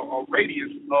down a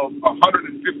radius of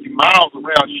 150 miles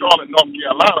around Charlotte, North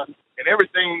Carolina, and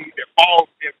everything that falls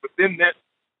within that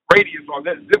radius or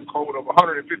that zip code of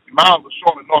 150 miles of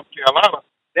Charlotte, North Carolina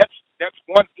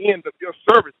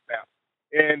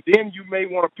and then you may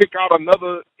want to pick out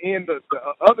another end, the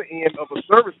other end of a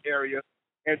service area,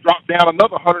 and drop down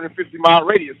another 150-mile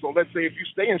radius. So let's say if you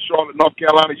stay in Charlotte, North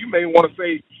Carolina, you may want to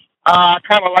say, I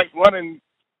kind of like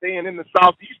staying in the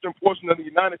southeastern portion of the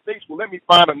United States. Well, let me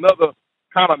find another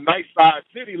kind of nice sized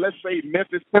city. Let's say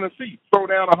Memphis, Tennessee. Throw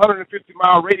down a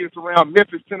 150-mile radius around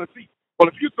Memphis, Tennessee. Well,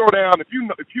 if you throw down, if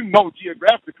you know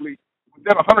geographically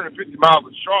within 150 miles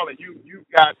of Charlotte, you've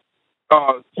got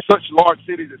such large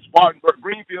cities as Spartanburg,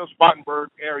 Greenville, Spartanburg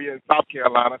area in South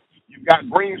Carolina. You've got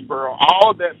Greensboro.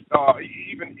 All that,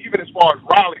 even as far as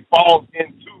Raleigh, falls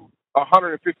into a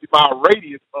 150-mile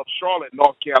radius of Charlotte,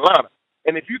 North Carolina.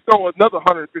 And if you throw another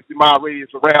 150-mile radius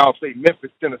around, say,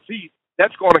 Memphis, Tennessee,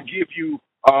 that's going to give you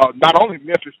not only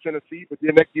Memphis, Tennessee, but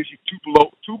then that gives you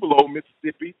Tupelo,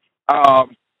 Mississippi.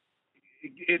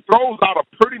 It throws out a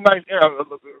pretty nice area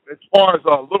as far as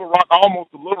Little Rock,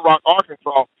 almost to Little Rock,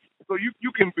 Arkansas. So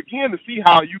you can begin to see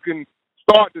how you can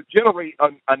start to generate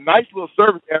a nice little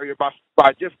service area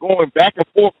by just going back and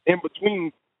forth in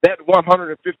between that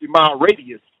 150-mile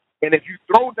radius. And if you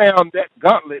throw down that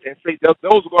gauntlet and say those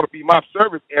are going to be my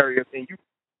service areas, and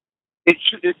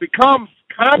it becomes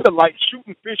kind of like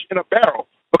shooting fish in a barrel,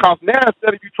 because now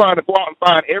instead of you trying to go out and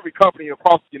find every company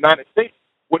across the United States,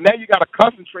 well, now you got a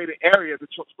concentrated area to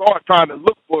start trying to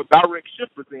look for direct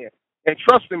shippers in. And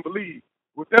trust and believe,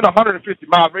 within a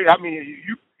 150-mile radius, I mean,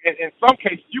 you in some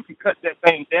cases you can cut that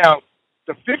thing down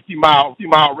to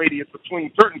 50-mile radius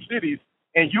between certain cities,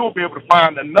 and you'll be able to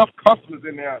find enough customers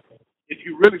in there if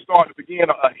you really start to begin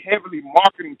a heavily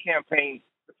marketing campaign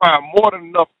to find more than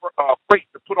enough freight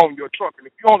to put on your truck. And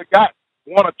if you only got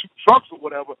one or two trucks or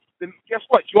whatever, then guess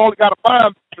what? You only got to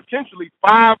find potentially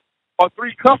 5 or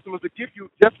 3 customers to give you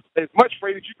just as much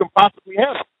freight as you can possibly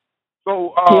handle.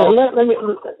 So,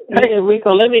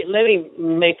 Rico, let me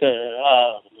make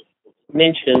a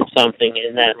mention something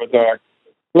in that regard.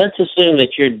 Let's assume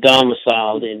that you're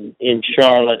domiciled in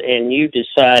Charlotte, and you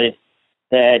decided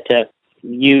that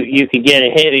you could get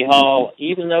a heavy haul,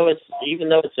 even though it's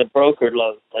a brokered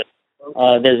load.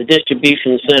 There's a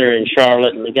distribution center in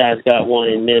Charlotte, and the guy's got one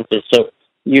in Memphis, so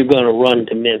you're going to run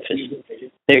to Memphis.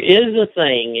 There is a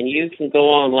thing, and you can go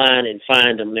online and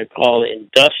find them. They're called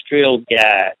industrial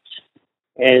guides,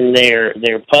 and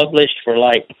they're published for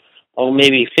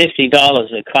maybe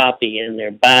 $50 a copy, and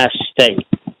they're by state.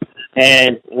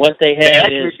 And what they have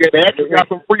they actually got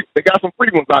some free. They got some free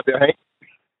ones out there, Hank.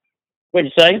 What'd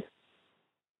you say?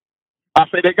 I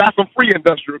say they got some free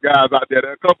industrial guys out there.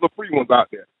 There are a couple of free ones out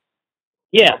there.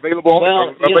 Yeah, available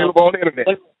on the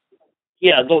internet.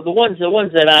 Yeah, the ones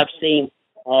that I've seen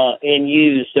and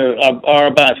used are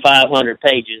about 500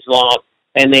 pages long,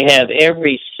 and they have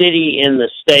every city in the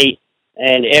state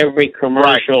and every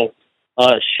commercial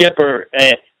shipper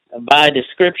by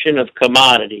description of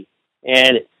commodity.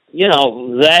 And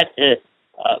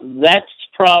that's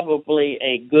probably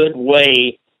a good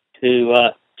way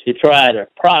to try to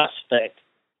prospect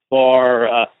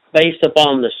for based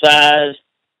upon the size,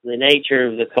 the nature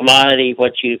of the commodity,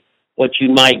 what you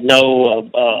might know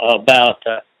about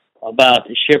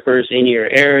the shippers in your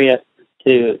area,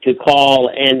 to call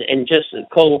and just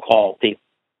cold call people.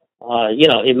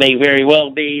 It may very well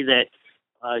be that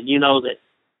that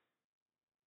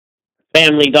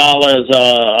Family Dollar's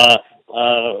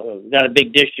got a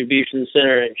big distribution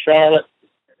center in Charlotte,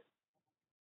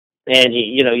 and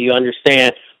you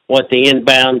understand what the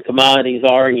inbound commodities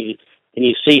are, and you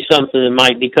see something that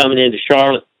might be coming into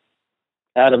Charlotte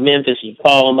out of Memphis. You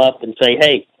call them up and say,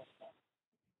 "Hey,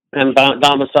 I'm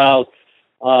domiciled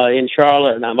in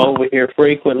Charlotte, and I'm over here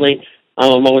frequently.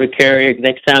 I'm a motor carrier.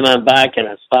 Next time I'm by, can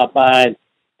I stop by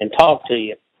and talk to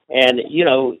you?" And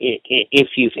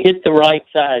if you've hit the right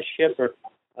size shipper,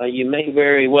 you may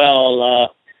very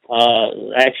well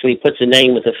actually puts a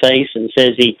name with a face and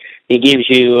says he gives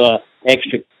you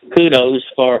extra kudos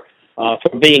for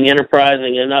being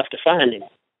enterprising enough to find him.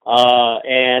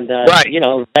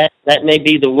 That may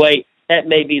be the way. That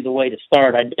may be the way to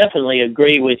start. I definitely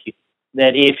agree with you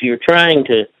that if you're trying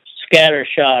to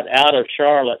scattershot out of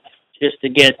Charlotte just to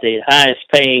get the highest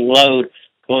paying load,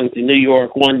 going to New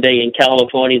York one day and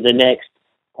California the next,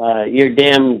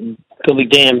 could be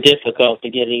damn difficult to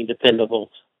get any dependable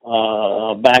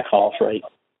backhaul freight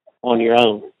on your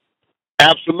own.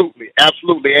 Absolutely.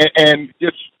 And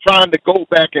just trying to go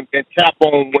back and tap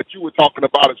on what you were talking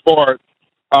about as far as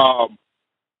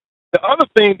the other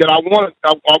thing that I want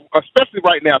to, especially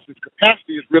right now, since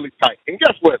capacity is really tight. And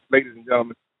guess what, ladies and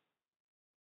gentlemen?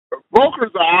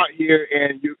 Brokers are out here,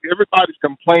 and everybody's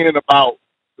complaining about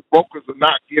the brokers are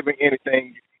not giving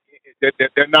anything, that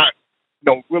they're not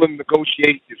willing to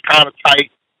negotiate. It's kind of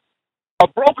tight. a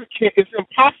broker can't. It's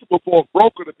impossible for a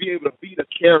broker to be able to beat a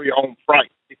carrier on price.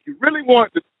 If you really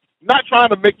want to, not trying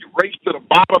to make you race to the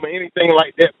bottom or anything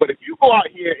like that, but if you go out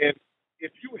here and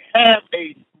if you have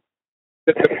the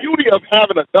beauty of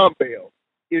having a dumbbell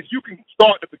is you can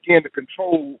start to begin to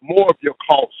control more of your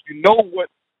costs. You know what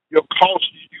your costs.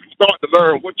 You start to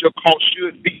learn what your costs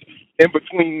should be in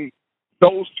between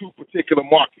those two particular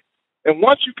markets. And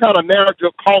once you kind of narrow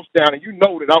your costs down and you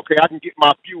know that, okay, I can get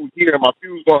my fuel here and my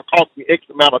fuel is going to cost me X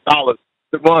amount of dollars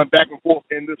to run back and forth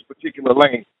in this particular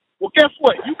lane. Well, guess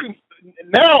what? You can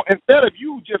now, instead of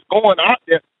you just going out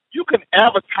there, you can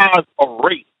advertise a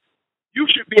rate. You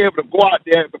should be able to go out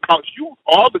there because you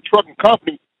are the trucking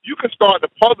company. You can start to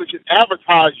publish and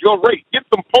advertise your rate. Get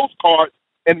some postcards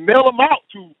and mail them out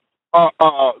to,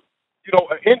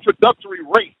 an introductory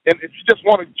rate. And if you just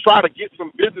want to try to get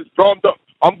some business drummed up,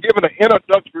 I'm giving an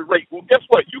introductory rate. Well, guess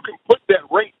what? You can put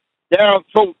that rate down.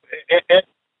 So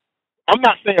I'm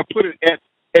not saying put it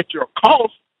at your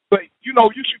cost, but, you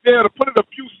should be able to put it a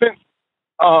few cents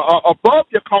above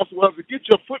your cost was to get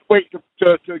your foot weight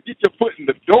to get your foot in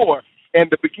the door and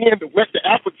to begin to whet the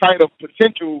appetite of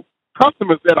potential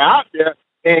customers that are out there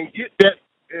and get that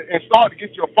and start to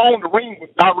get your phone to ring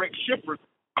with direct shippers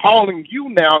calling you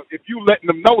now if you letting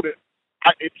them know that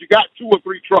if you got 2 or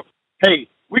 3 trucks, hey,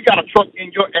 we got a truck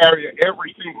in your area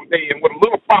every single day. And with a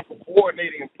little proper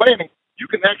coordinating and planning, you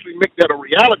can actually make that a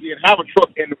reality and have a truck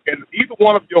in either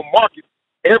one of your markets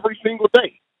every single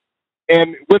day.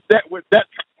 And with that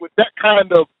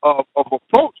kind of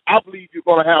approach, I believe you're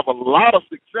going to have a lot of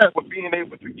success with being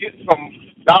able to get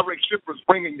some direct shippers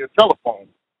ringing your telephone.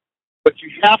 But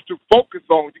you have to focus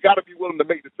on, you got to be willing to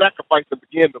make the sacrifice and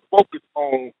begin to focus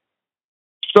on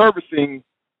servicing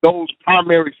those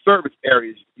primary service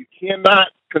areas. You cannot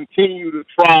continue to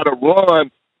try to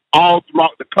run all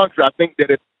throughout the country. I think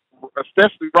that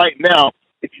especially right now,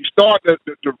 if you start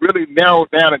to really narrow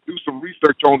down and do some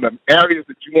research on the areas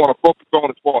that you want to focus on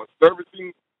as far as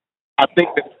servicing, I think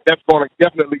that's going to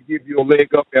definitely give you a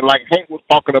leg up. And like Hank was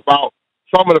talking about,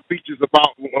 some of the features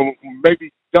about,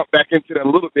 maybe jump back into that a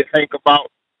little bit, Hank,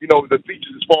 about, the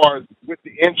features as far as with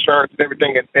the insurance and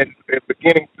everything and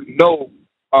beginning to know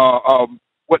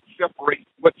what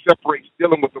separates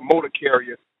dealing with the motor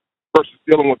carrier versus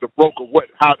dealing with the broker,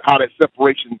 how that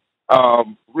separation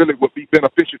really would be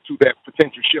beneficial to that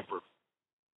potential shipper.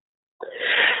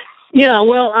 Yeah,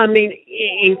 well, I mean,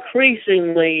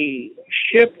 increasingly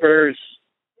shippers'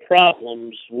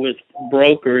 problems with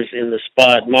brokers in the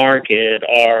spot market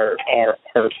are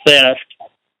theft,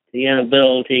 the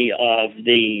inability of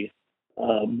the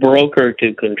broker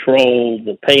to control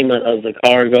the payment of the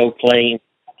cargo claim.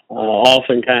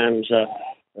 Oftentimes,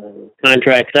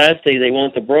 contracts I see, they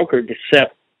want the broker to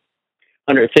accept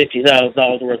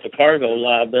 $150,000 worth of cargo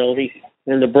liability,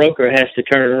 and the broker has to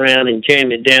turn around and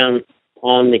jam it down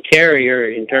on the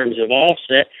carrier in terms of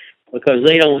offset because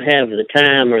they don't have the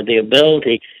time or the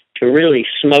ability to really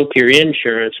smoke your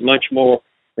insurance much more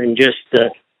than just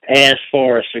ask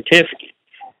for a certificate.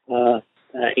 I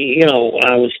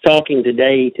was talking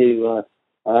today to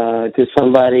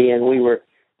somebody, and we were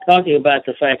talking about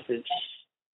the fact that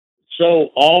so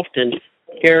often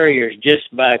carriers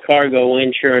just buy cargo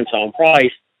insurance on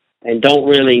price and don't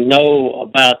really know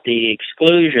about the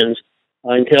exclusions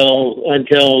until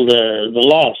the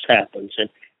loss happens. And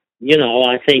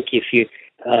I think if you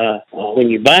when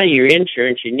you buy your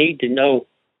insurance, you need to know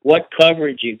what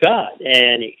coverage you got.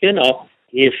 And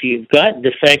if you've got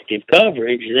defective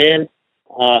coverage, then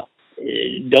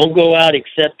don't go out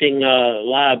accepting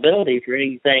liability for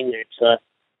anything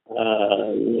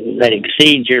that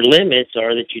exceeds your limits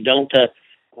or that you don't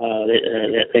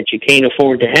that you can't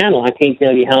afford to handle. I can't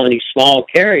tell you how many small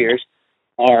carriers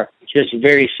are just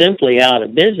very simply out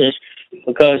of business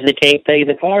because they can't pay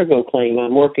the cargo claim.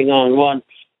 I'm working on one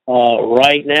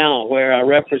right now where I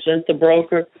represent the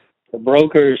broker. The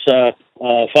brokers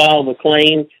filed the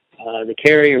claim. The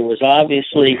carrier was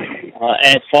obviously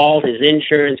at fault. His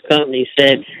insurance company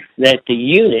said that the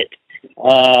unit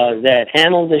that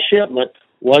handled the shipment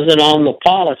wasn't on the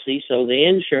policy, so the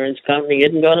insurance company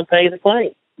isn't going to pay the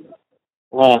claim.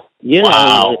 Wow.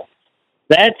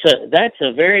 That's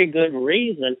a very good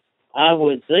reason, I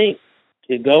would think,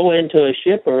 to go into a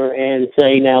shipper and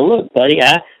say, "Now look, buddy,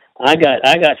 I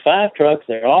got 5 trucks.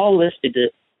 They're all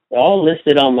listed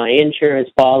on my insurance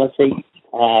policy.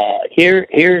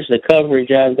 Here's the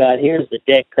coverage I've got. Here's the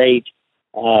deck page.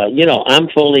 I'm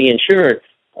fully insured.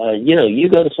 You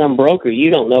go to some broker,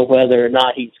 you don't know whether or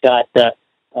not he's got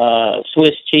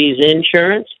Swiss cheese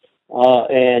insurance,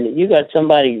 and you got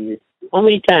somebody. How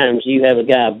many times you have a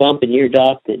guy bumping your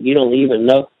dock that you don't even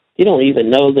know You don't even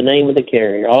know the name of the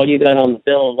carrier. All you got on the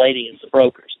bill of lading is the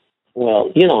brokers.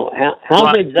 Well,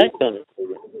 how good's that going to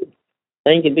be?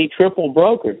 They can be triple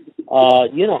brokered.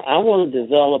 I want to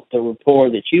develop the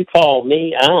rapport that you call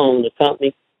me. I own the company.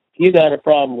 If you got a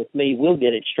problem with me, we'll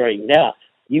get it straightened out.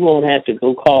 You won't have to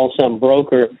go call some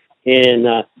broker in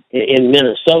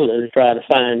Minnesota to try to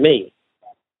find me.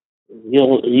 We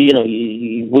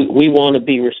want to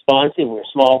be responsive. We're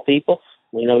small people.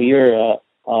 We know you're a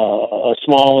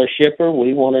smaller shipper.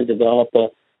 We want to develop a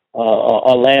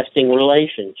lasting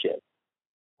relationship.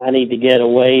 I need to get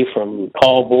away from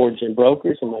call boards and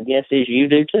brokers, and my guess is you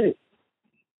do too.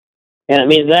 And I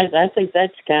mean, I think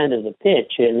that's kind of the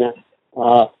pitch. And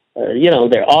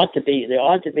there ought to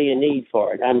be a need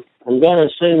for it. I'm going to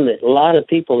assume that a lot of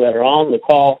people that are on the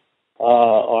call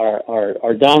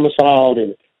are domiciled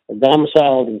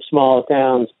in small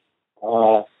towns.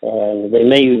 They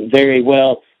may very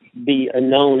well be a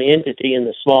known entity in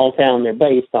the small town they're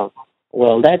based on.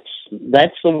 Well, that's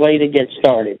the way to get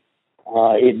started.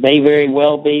 It may very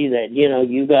well be that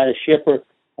you got a shipper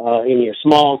in your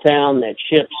small town that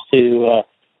ships to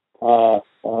a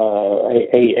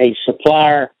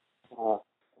supplier,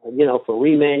 for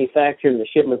remanufacturing. The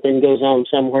shipment then goes on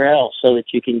somewhere else, so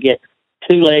that you can get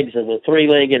two legs of a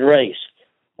three-legged race.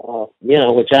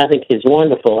 Which I think is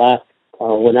wonderful.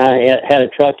 When I had a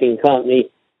trucking company,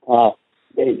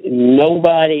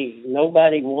 nobody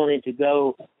wanted to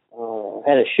go.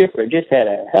 Had a shipper just had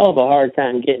a hell of a hard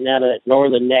time getting out of that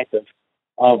northern neck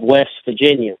of West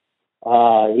Virginia.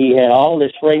 He had all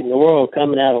this freight in the world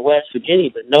coming out of West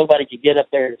Virginia, but nobody could get up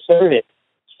there to serve it.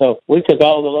 So we took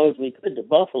all the loads we could to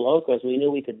Buffalo because we knew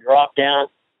we could drop down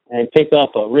and pick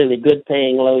up a really good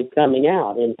paying load coming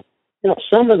out. And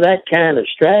some of that kind of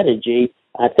strategy,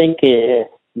 I think,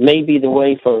 may be the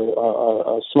way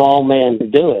for a small man to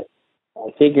do it.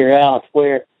 Figure out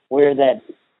where that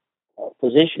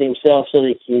position himself so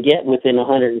that he can get within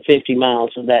 150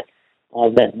 miles of that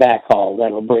backhaul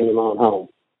that'll bring him on home.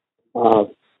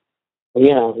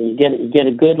 You get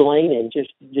a good lane and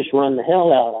just run the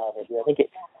hell out of it. I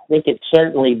think it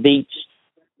certainly beats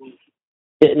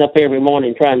getting up every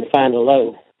morning trying to find a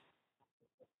load.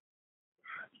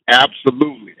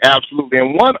 Absolutely.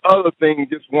 And one other thing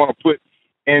just want to put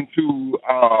into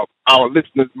our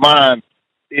listeners' mind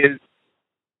is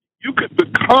you could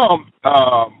become,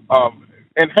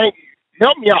 and Hank,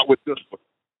 help me out with this one.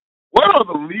 What are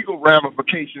the legal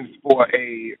ramifications for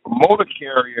a motor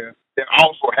carrier that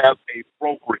also has a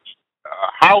brokerage?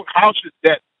 How should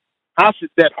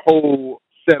that whole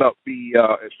setup be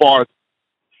as far as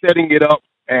setting it up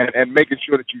and making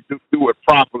sure that you do it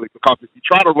properly? Because if you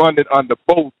try to run it under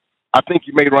both, I think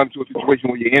you may run into a situation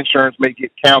where your insurance may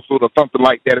get canceled or something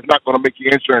like that. It's not going to make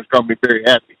your insurance company very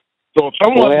happy. So if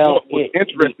someone was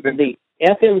interested in the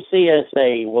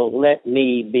FMCSA will let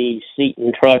me be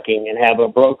Seton Trucking and have a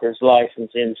broker's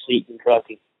license in Seton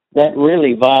Trucking. That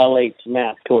really violates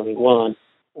MAP 21.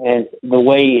 And the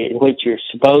way in which you're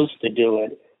supposed to do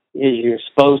it is you're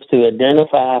supposed to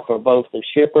identify for both the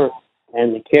shipper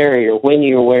and the carrier when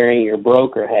you're wearing your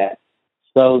broker hat,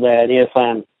 so that if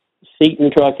I'm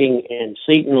Seton Trucking and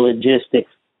Seton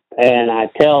Logistics and I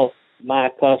tell my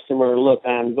customer, look,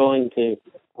 I'm going to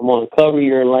cover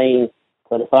your lane,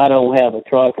 but if I don't have a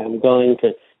truck, I'm going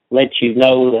to let you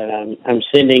know that I'm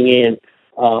sending in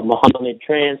Mohammed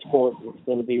Transport. It's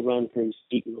going to be run through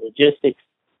Seton Logistics,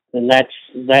 and that's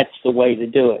the way to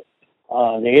do it.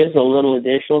 There is a little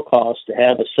additional cost to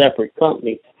have a separate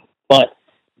company, but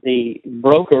the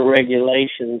broker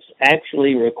regulations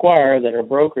actually require that a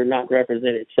broker not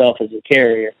represent itself as a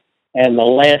carrier, and the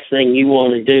last thing you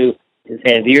want to do is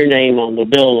have your name on the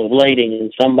bill of lading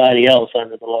and somebody else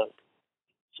under the load.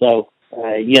 So,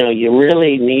 you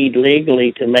really need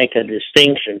legally to make a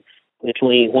distinction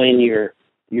between when you're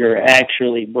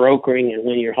actually brokering and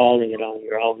when you're hauling it on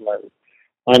your own load.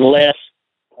 Unless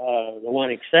the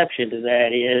one exception to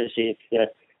that is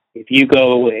if you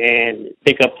go and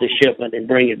pick up the shipment and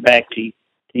bring it back to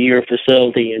your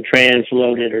facility and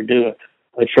transload it or do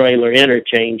a trailer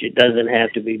interchange, it doesn't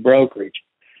have to be brokerage.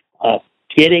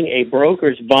 Getting a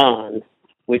broker's bond,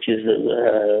 which is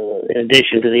in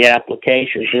addition to the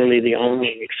application, is really the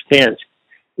only expense,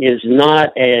 is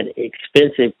not an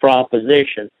expensive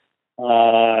proposition.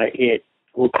 It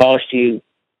will cost you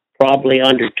probably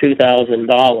under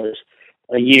 $2,000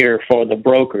 a year for the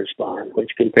broker's bond,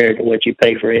 which compared to what you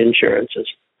pay for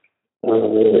insurances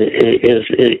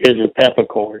is a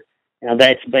peppercorn. Now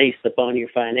that's based upon your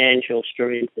financial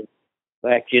strength. In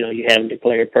fact, you haven't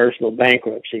declared personal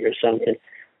bankruptcy or something,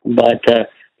 but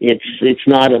it's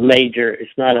not a major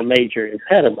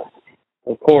impediment.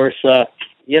 Of course,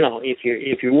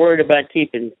 if you're worried about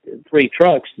keeping 3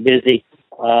 trucks busy,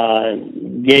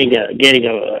 getting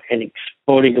and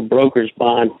exporting a broker's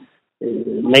bond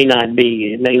may not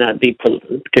be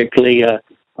particularly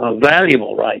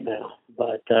valuable right now.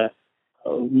 But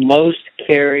most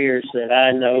carriers that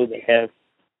I know that have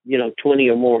 20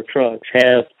 or more trucks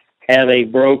have a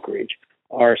brokerage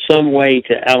or some way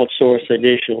to outsource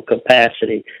additional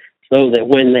capacity, so that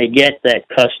when they get that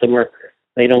customer,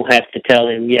 they don't have to tell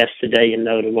him yes today and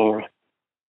no tomorrow.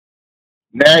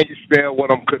 Now you smell what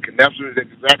I'm cooking. That's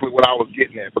exactly what I was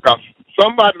getting at. Because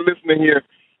somebody listening here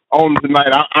on tonight,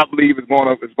 I believe is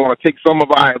going to take some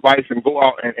of our advice and go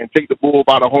out and take the bull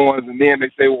by the horns, and then they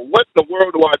say, well, what in the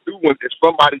world do I do when if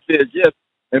somebody says yes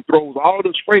and throws all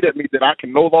this freight at me that I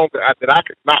can no longer that I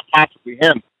could not possibly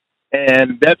handle?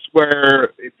 And that's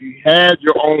where if you had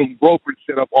your own brokerage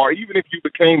set up, or even if you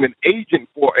became an agent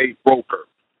for a broker,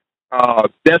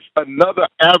 that's another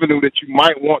avenue that you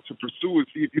might want to pursue and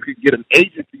see if you could get an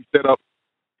agency set up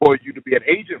for you to be an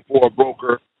agent for a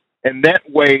broker. And that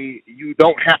way you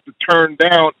don't have to turn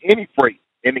down any freight,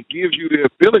 and it gives you the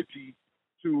ability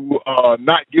to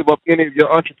not give up any of your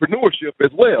entrepreneurship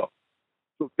as well.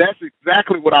 So that's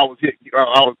exactly what I was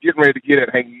getting ready to get at,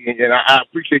 Hanky, and I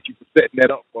appreciate you for setting that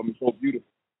up for me so beautiful.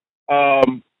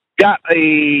 Got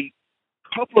a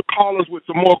couple of callers with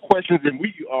some more questions, and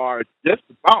we are just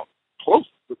about close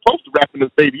to wrapping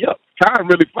this baby up. Time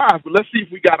really flies, but let's see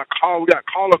if we got a call. We got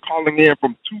a caller calling in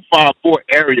from 254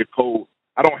 area code.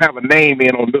 I don't have a name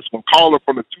in on this one. Caller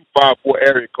from the 254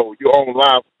 area code. You're on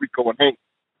live with Rico and Hank.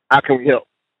 How can we help?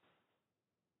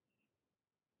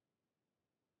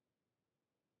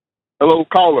 Hello,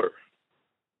 caller.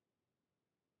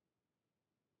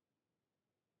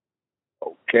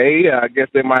 Okay, I guess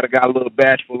they might have got a little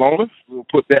bashful on us. We'll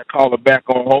put that caller back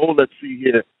on hold. Let's see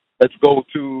here. Let's go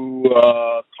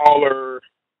to caller.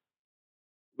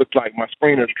 Looks like my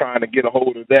screener's trying to get a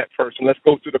hold of that person. Let's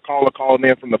go to the caller calling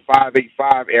in from the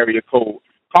 585 area code.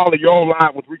 Caller, you're on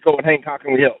live with Rico and Hank. How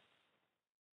can we help?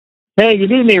 Hey,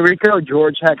 good evening, Rico.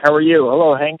 George Heck, how are you?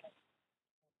 Hello, Hank.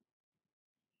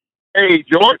 Hey,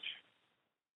 George.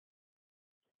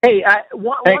 Hey,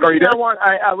 one thing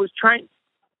I was trying.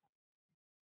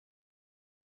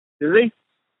 Is he?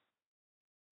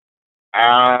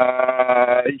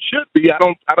 He should be. I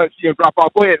don't see him drop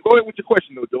off. Go ahead with your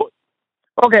question, though, George.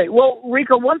 Okay. Well,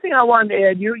 Rico, one thing I wanted to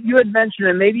add. You had mentioned,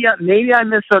 and maybe I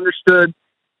misunderstood.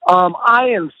 I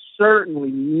am certainly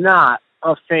not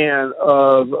a fan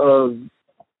of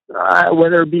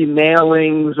whether it be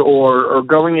mailings or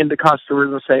going into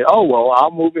customers and say, oh, well, I'll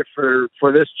move it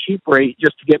for this cheap rate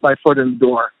just to get my foot in the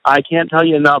door. I can't tell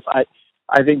you enough.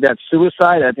 I think that's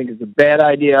suicide. I think it's a bad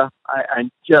idea. I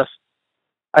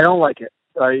don't like it.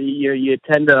 You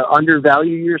tend to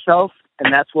undervalue yourself,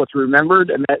 and that's what's remembered,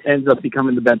 and that ends up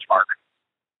becoming the benchmark.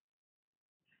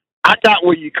 I got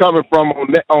where you're coming from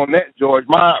on that, George.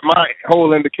 My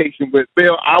whole indication with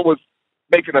Bill, I was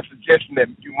making a suggestion that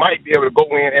you might be able to go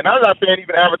in, and I'm not saying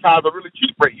even advertise a really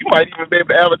cheap rate. You might even be able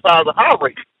to advertise a high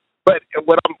rate. But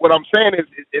what I'm saying is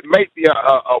it may be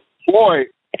a ploy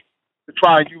to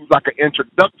try and use like an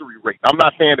introductory rate. I'm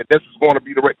not saying that this is going to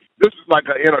be the rate. This is like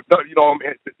an introductory.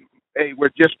 Hey,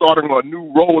 we're just starting a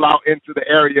new rollout into the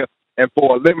area, and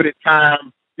for a limited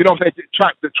time. You know what I'm saying?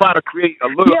 To try to create a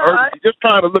little urgency. Just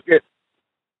trying to look at it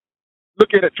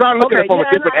from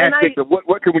a different aspect of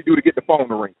what can we do to get the phone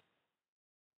to ring.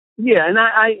 Yeah, and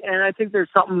I think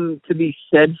there's something to be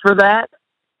said for that.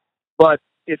 But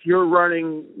if you're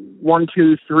running 1,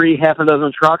 2, 3, half a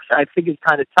dozen trucks, I think it's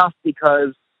kind of tough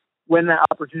because when that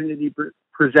opportunity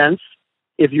presents,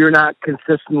 if you're not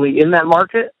consistently in that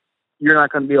market, you're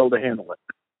not going to be able to handle it.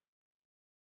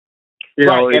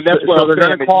 Right, and that's what so they're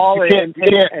going to call and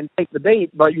take the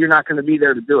bait, but you're not going to be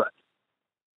there to do it.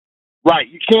 Right,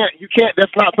 you can't.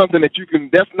 That's not something that you can.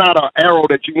 That's not an arrow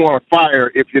that you want to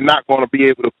fire if you're not going to be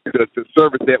able to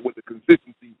service that with the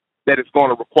consistency that it's going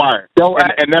to require.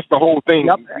 And that's the whole thing.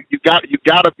 Yep. You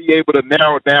got to be able to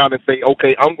narrow it down and say,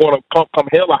 okay, I'm going to come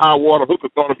hell or high water. Hook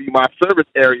is going to be my service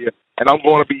area, and I'm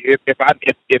going to be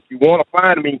if you want to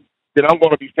find me, then I'm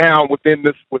going to be found within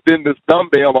this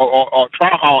dumbbell or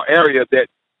tri-hall area that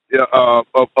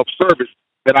of service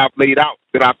that I've laid out,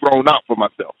 that I've thrown out for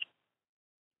myself.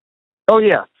 Oh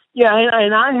yeah,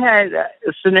 and I had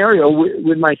a scenario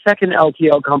with my second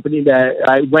LTL company that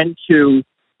I went to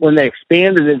when they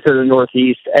expanded into the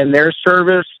Northeast, and their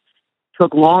service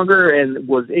took longer and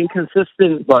was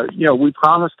inconsistent. But we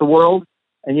promised the world,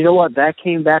 and you know what? That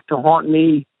came back to haunt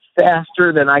me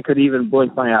faster than I could even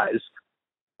blink my eyes.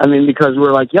 I mean, because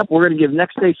we're like, yep, we're going to give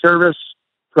next day service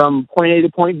from point A to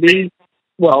point B,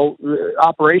 well,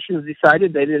 operations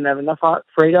decided they didn't have enough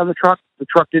freight on the truck. The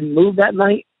truck didn't move that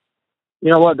night.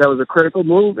 You know what? That was a critical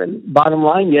move. And bottom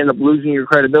line, you end up losing your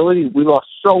credibility. We lost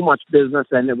so much business,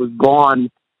 and it was gone.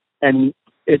 And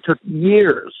it took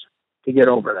years to get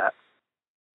over that.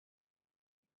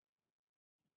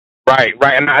 Right.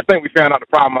 And I think we found out the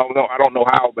problem. I don't know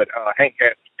how, but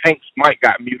Hank's mic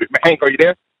got muted. Hank, are you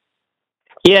there?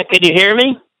 Yeah, can you hear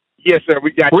me? Yes, sir.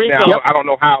 We got you Rico. now. Yep. I don't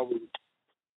know how.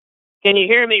 Can you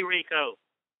hear me, Rico?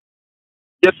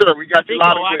 Yes, sir. We got you Rico,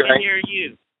 loud and clear. I can hear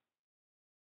you.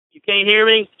 You can't hear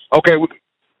me? Okay.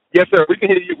 Yes, sir. We can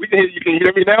hear you. Can you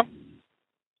hear me now?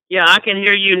 Yeah, I can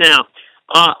hear you now.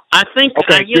 I think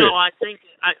okay,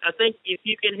 I think if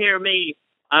you can hear me,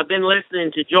 I've been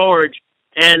listening to George,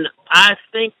 and I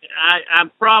think I'm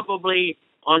probably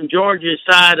on George's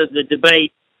side of the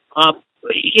debate.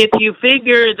 If you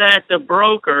figure that the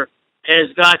broker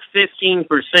has got 15%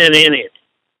 in it,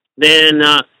 then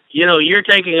you're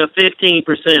taking a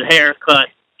 15% haircut.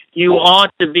 You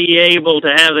ought to be able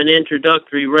to have an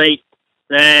introductory rate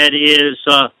that is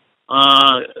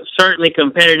certainly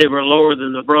competitive or lower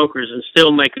than the brokers and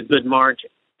still make a good margin.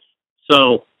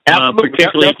 So,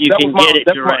 particularly if you can get it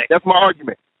direct. That's my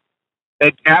argument.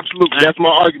 Absolutely, that's my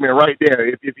argument right there.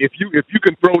 If you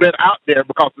can throw that out there,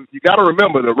 because you got to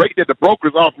remember the rate that the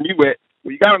brokers offering you at.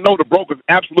 Well, you got to know the broker's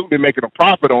absolutely making a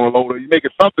profit on a load, or you're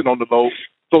making something on the load.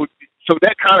 So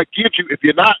that kind of gives you, if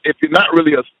you're not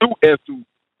really astute as to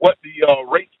what the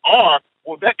rates are,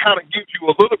 well, that kind of gives you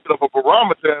a little bit of a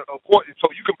barometer, of course, so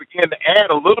you can begin to add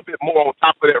a little bit more on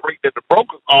top of that rate that the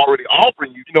broker's already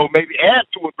offering you. Maybe add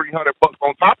 $200 or $300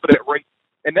 on top of that rate,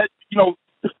 and that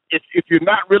if you're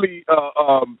not really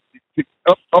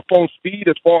up on speed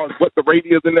as far as what the rate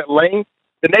is in that lane,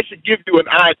 then that should give you an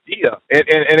idea, and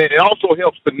it also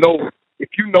helps to know if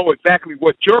you know exactly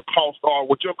what your costs are,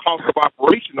 what your costs of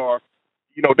operation are.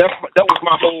 That was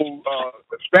my whole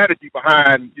strategy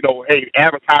behind, hey,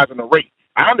 advertising the rate.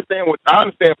 I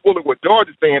understand fully what George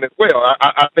is saying as well.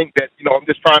 I think that, I'm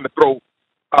just trying to throw,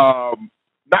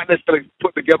 not necessarily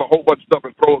put together a whole bunch of stuff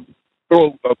and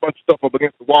throw a bunch of stuff up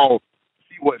against the wall to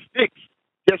see what sticks.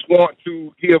 Just want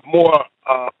to give more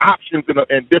options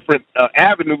and different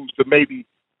avenues to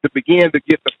begin to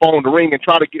get the phone to ring and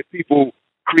try to get people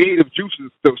creative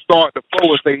juices to start to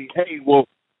flow and say, hey, well,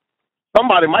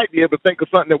 somebody might be able to think of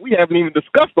something that we haven't even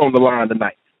discussed on the line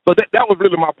tonight. So that was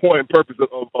really my point and purpose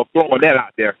of throwing that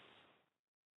out there.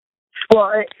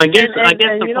 Well, I guess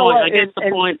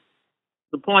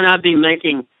the point I'd be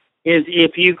making is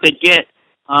if you could get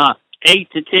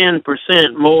 8 to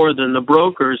 10% more than the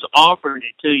brokers offered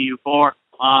it to you for,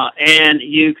 and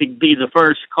you could be the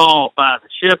first call by the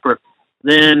shipper,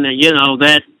 then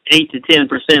that 8 to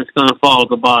 10% is going to fall to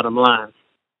the bottom line.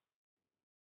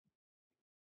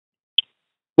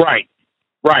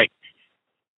 Right.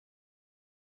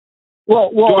 Well,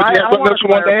 I want to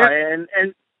clarify,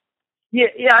 and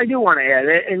yeah, I do want to add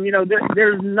it. And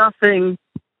there's nothing.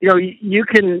 You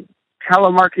can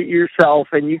telemarket yourself,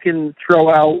 and you can throw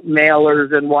out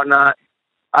mailers and whatnot.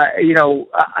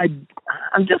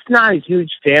 I'm just not a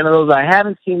huge fan of those. I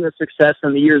haven't seen the success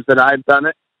in the years that I've done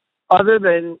it, other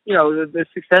than the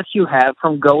success you have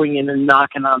from going in and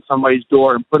knocking on somebody's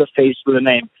door and put a face with a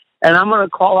name. And I'm going to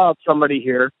call out somebody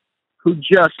here who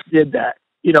just did that.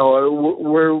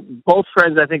 We're both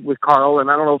friends, I think, with Carl, and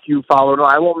I don't know if you followed him.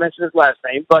 I won't mention his last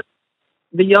name, but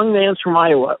the young man's from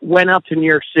Iowa, went out to New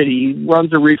York City,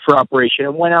 runs a reefer operation,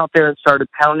 and went out there and started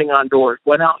pounding on doors,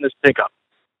 went out in his pickup.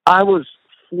 I was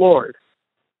floored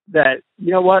that,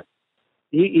 what,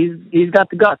 he's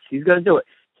got the guts. He's going to do it.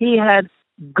 He had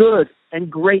good and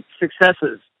great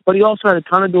successes, but he also had a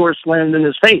ton of doors slammed in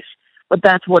his face. But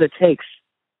that's what it takes.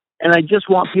 And I just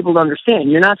want people to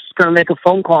understand, you're not just going to make a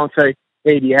phone call and say,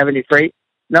 hey, do you have any freight?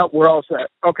 No, we're all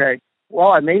set. Okay,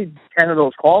 well, I made 10 of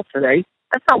those calls today.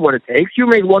 That's not what it takes. You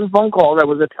made one phone call that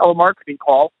was a telemarketing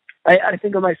call. I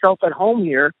think of myself at home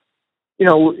here.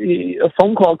 A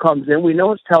phone call comes in. We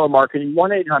know it's telemarketing,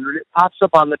 1-800. It pops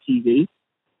up on the TV.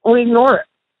 We ignore it.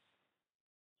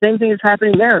 Same thing is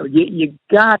happening there. You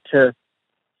got to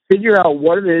figure out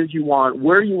what it is you want,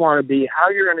 where you want to be, how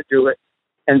you're going to do it,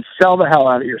 and sell the hell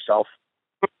out of yourself.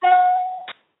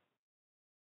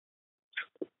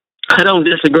 I don't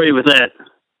disagree with that.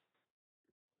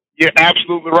 You're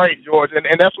absolutely right, George. And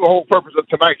that's the whole purpose of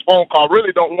tonight's phone call.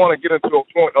 Really don't want to get into a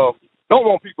point of, don't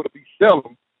want people to be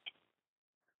selling.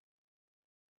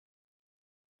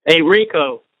 Hey,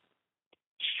 Rico.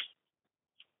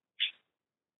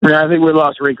 Yeah, I think we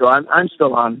lost Rico. I'm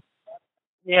still on.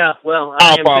 Yeah, well,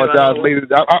 I apologize, ladies.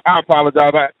 I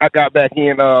apologize. I got back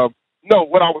in. No,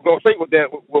 what I was going to say with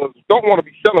that was don't want to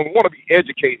be selling. We want to be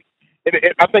educated. and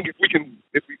I think if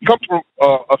we come from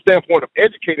a standpoint of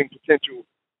educating potential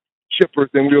shippers,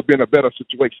 then we'll be in a better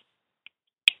situation.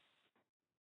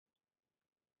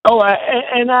 Oh,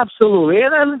 and absolutely.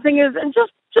 And the thing is, and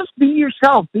just be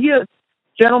yourself. Be a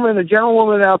gentleman, a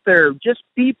gentlewoman out there. Just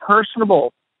be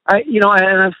personable. And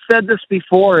I've said this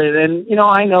before, and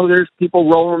I know there's people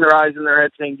rolling their eyes in their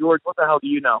head saying, George, what the hell do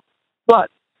you know?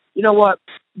 But you know what?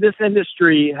 This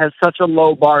industry has such a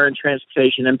low bar in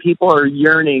transportation, and people are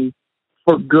yearning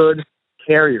for good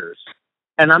carriers.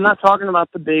 And I'm not talking about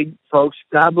the big folks.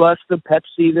 God bless the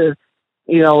Pepsi,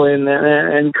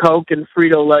 and Coke and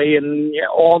Frito-Lay and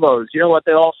all those. You know what?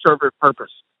 They all serve a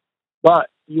purpose. But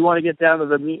you want to get down to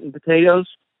the meat and potatoes?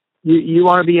 You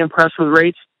want to be impressed with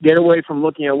rates? Get away from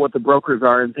looking at what the brokers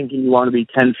are and thinking you want to be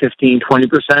 10, 15,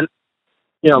 20%.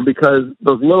 Because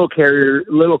those little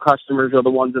customers are the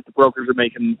ones that the brokers are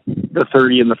making the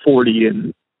 30 and the 40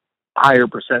 and higher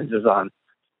percentages on.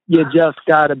 You just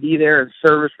got to be there and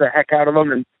service the heck out of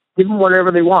them and give them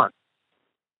whatever they want.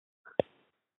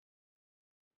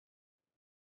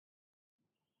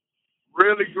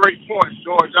 Really great point,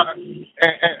 George.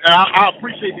 I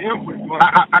appreciate the input.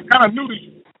 I kind of knew this.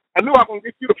 I knew I was going to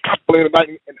get you to pop in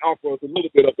tonight and offer us a little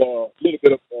bit of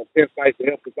insight to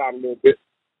help us out a little bit.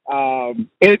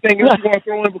 Anything else you want to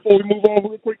throw in before we move on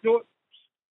real quick, George?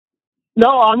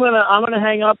 No, I'm gonna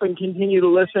hang up and continue to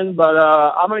listen, but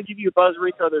I'm gonna give you a buzz,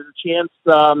 Rico. There's a chance.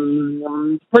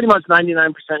 I'm pretty much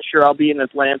 99% sure I'll be in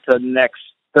Atlanta next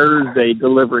Thursday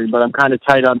delivery, but I'm kind of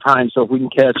tight on time, so if we can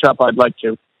catch up, I'd like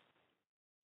to.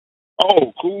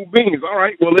 Oh, cool beans. All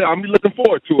right. Well, I'm looking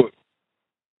forward to it.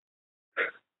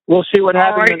 We'll see what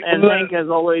happens. Right. And Hank, as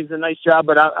always, a nice job.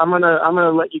 But I'm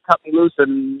gonna let you cut me loose,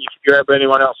 and if you grab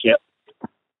anyone else yet.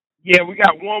 Yeah, we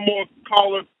got one more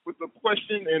caller with a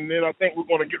question, and then I think we're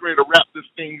going to get ready to wrap this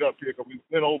thing up here because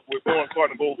we're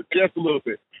starting to go over just a little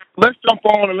bit. Let's jump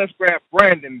on and let's grab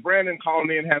Brandon. Brandon calling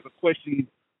in has a question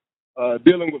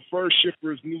dealing with first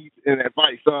shippers' needs and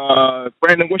advice.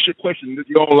 Brandon, what's your question?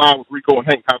 You're on live with Rico and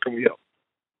Hank. How can we help?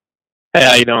 Hey,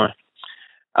 how you doing?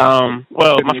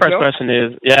 Well, my first question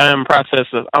is,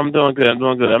 I'm doing good. I'm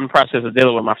in the process of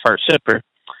dealing with my first shipper.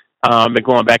 I've been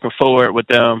going back and forward with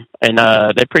them, and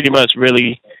they pretty much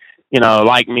really,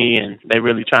 like me, and they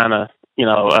really trying to,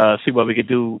 see what we could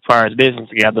do as far as business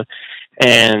together.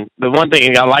 And the one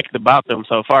thing I liked about them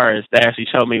so far is they actually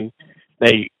show me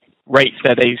they rates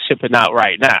that they shipping out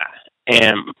right now.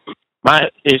 And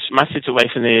my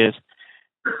situation is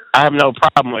I have no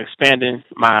problem expanding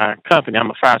my company. I'm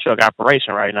a fire truck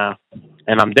operation right now,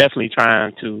 and I'm definitely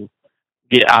trying to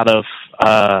get out of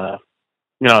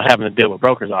having to deal with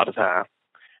brokers all the time.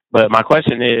 But my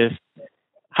question is,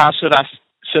 how should I,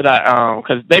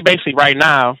 because they basically right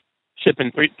now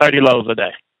shipping 30 loads a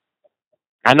day.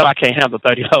 I know I can't handle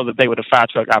 30 loads a day with a fire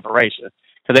truck operation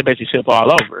because they basically ship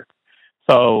all over.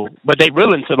 So, but they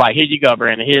willing to here you go,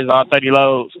 Brandon, here's all 30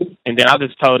 loads. And then I was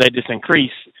just told they just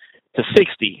increased to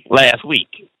 60 last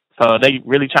week. So they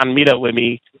really trying to meet up with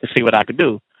me to see what I could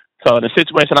do. So the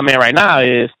situation I'm in right now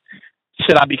is,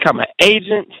 should I become an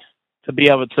agent to be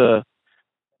able to,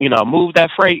 move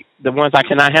that freight, the ones I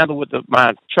cannot handle with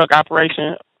my truck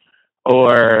operation?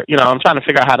 Or, I'm trying to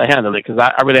figure out how to handle it because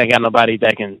I really ain't got nobody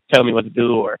that can tell me what to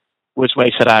do or which way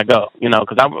should I go,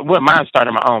 because I wouldn't mind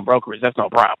starting my own brokerage. That's no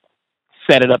problem.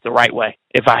 Set it up the right way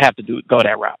if I have to go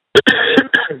that route.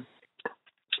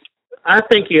 I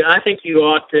think you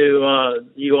ought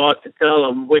to tell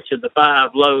them which of the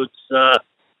 5 loads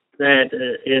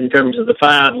that in terms of the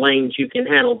 5 lanes you can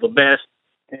handle the best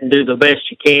and do the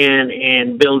best you can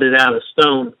and build it out of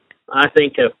stone. I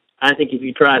think if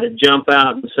you try to jump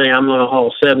out and say I'm going to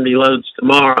haul 70 loads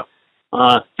tomorrow,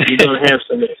 you're going to have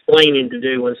some explaining to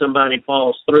do when somebody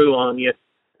falls through on you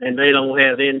and they don't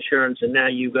have insurance and now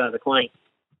you've got a claim.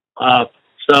 Right.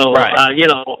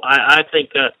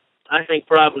 I think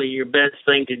probably your best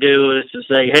thing to do is to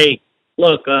say, hey,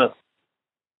 look, I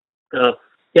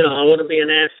want to be an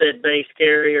asset-based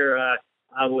carrier.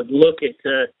 I would look at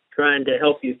trying to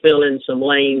help you fill in some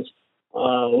lanes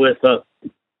with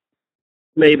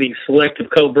maybe selective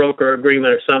co-broker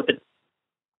agreement or something.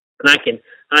 And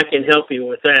I can help you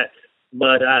with that.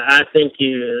 But I think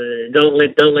you don't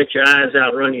let your eyes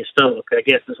outrun your stomach, I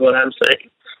guess is what I'm saying.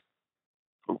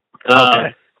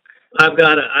 Okay. I've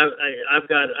got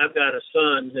a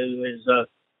son who is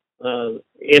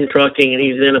in trucking, and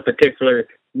he's in a particular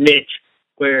niche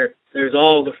where there's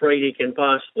all the freight he can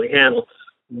possibly handle,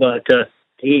 but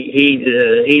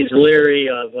he's leery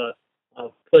of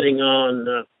putting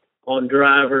on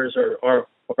drivers or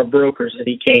brokers that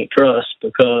he can't trust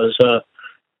because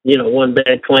one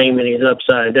bad claim and he's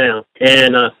upside down.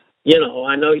 And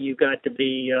I know you've got to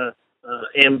be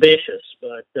ambitious.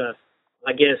 But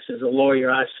I guess as a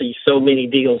lawyer, I see so many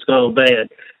deals gone bad.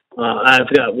 I've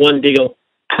got one deal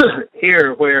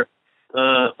here where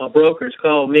a broker's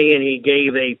called me and he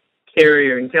gave a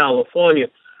carrier in California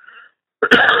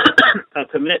a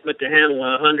commitment to handle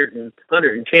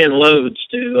 110 loads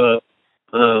to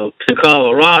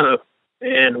Colorado,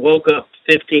 and woke up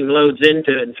 15 loads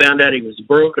into it and found out he was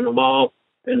broken them all,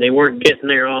 and they weren't getting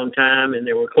there on time, and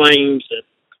there were claims. And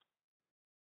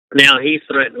now he's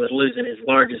threatened with losing his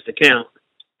largest account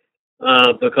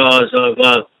because of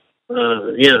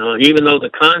even though the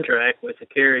contract with the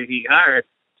carrier he hired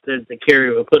said the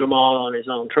carrier would put them all on his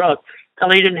own truck.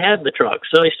 Well, he didn't have the truck,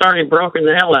 so he started broking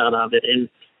the hell out of it, and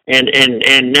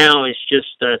now it's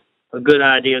just a good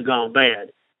idea gone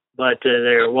bad. But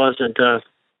there wasn't,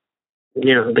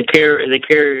 the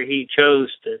carrier he chose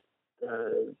to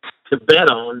bet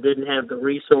on didn't have the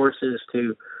resources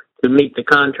to meet the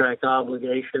contract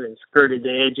obligation, and skirted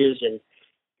the edges,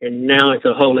 and now it's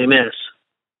a holy mess.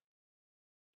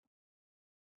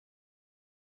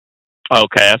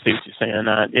 Okay, I see what you're saying.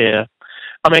 Yeah.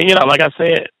 I mean, like I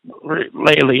said,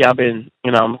 lately I've been,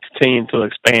 I'm continuing to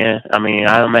expand. I mean,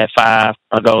 I'm at 5.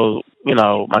 My goal is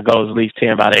at least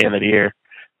 10 by the end of the year.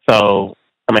 So,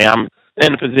 I mean, I'm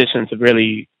in a position to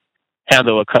really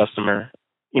handle a customer,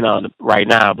 right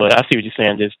now. But I see what you're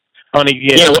saying. Just only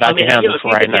get what I can handle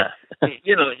for right now.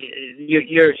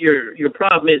 Your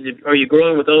problem is, are you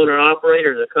growing with owner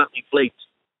operator or the company fleet?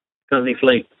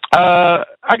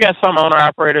 I got some owner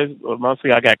operators.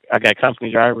 Mostly, I got company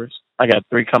drivers. I got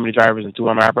 3 company drivers and 2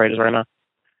 owner operators right now.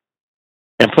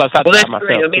 And plus, I that's myself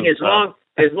great. I mean, too,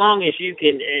 as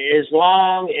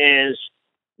long as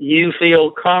you feel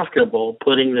comfortable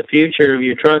putting the future of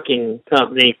your trucking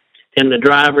company in the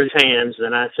driver's hands,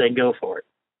 then I say go for it.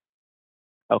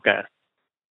 Okay.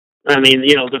 I mean,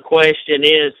 the question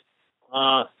is,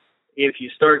 if you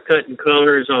start cutting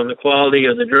corners on the quality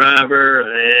of the driver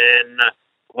and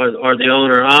or the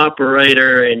owner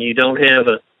operator, and you don't have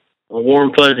a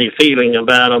warm fuzzy feeling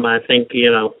about them, I think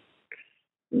you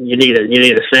need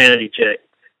a sanity check,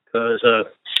 because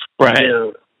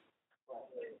right.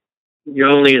 You're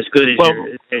only as good as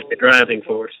your driving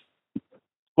force.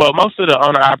 Well, most of the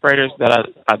owner operators that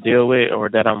I deal with, or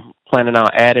that I'm planning on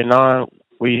adding on,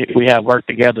 we have worked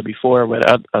together before with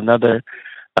another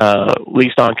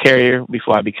leased on carrier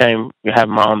before I became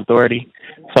having my own authority.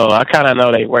 So I kind of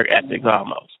know they work ethics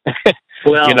almost.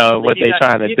 Well, what they're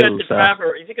trying to do.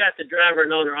 If you got the driver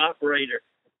and owner operator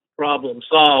problem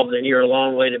solved, then you're a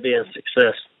long way to being a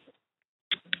success.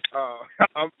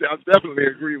 I definitely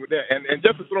agree with that. And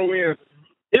just to throw in,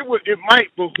 it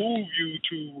might behoove you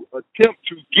to attempt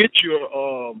to get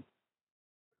your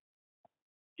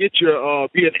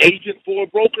be an agent for a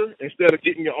broker instead of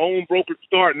getting your own broker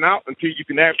starting out until you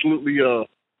can absolutely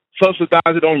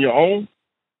subsidize it on your own.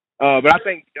 But I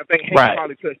think Hank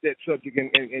probably touched that subject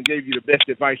and gave you the best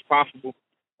advice possible.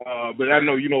 But I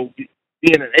know,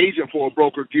 being an agent for a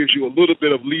broker gives you a little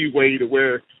bit of leeway to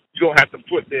where you don't have to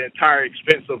put the entire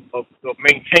expense of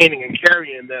maintaining and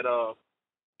carrying that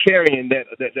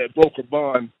broker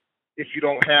bond if you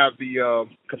don't have the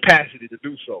capacity to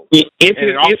do so.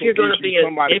 If you're going to be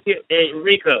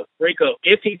Rico,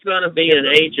 if he's going to be an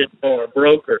agent or a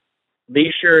broker, be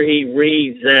sure he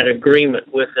reads that agreement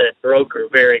with that broker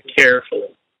very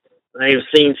carefully. I have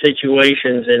seen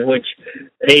situations in which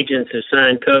agents have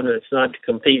signed covenants not to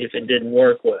compete if it didn't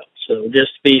work well. So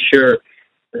just be sure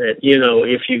that,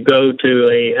 if you go to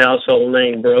a household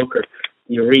name broker,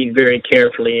 you read very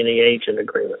carefully any agent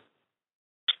agreement,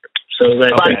 so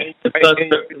that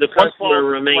the customer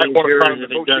remains yours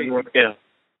if it doesn't work out.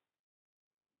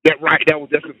 That was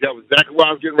exactly what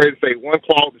I was getting ready to say. One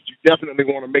clause that you definitely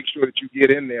want to make sure that you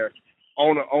get in there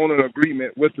on an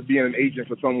agreement with being an agent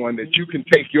for someone, that you can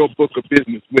take your book of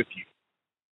business with you.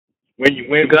 When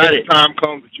the time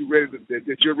comes that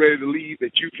you're ready to leave,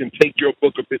 that you can take your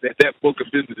book of business. That book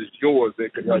of business is yours.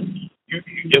 It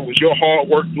was your hard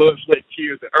work, blood, sweat,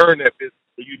 tears to earn that business.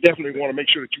 So you definitely want to make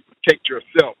sure that you protect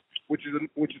yourself, which is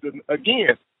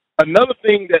again another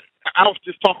thing that I was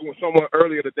just talking with someone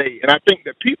earlier today, and I think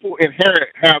that people inherently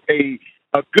have a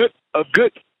good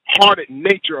hearted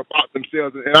nature about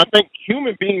themselves, and I think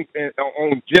human beings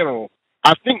on general,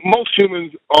 I think most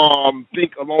humans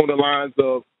think along the lines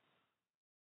of,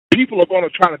 people are going to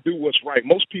try to do what's right.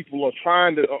 Most people are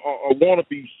trying to or want to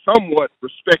be somewhat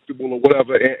respectable or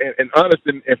whatever, and honest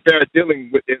and fair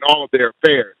dealing with in all of their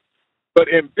affairs. But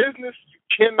in business, you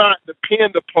cannot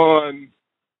depend upon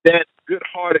that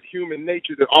good-hearted human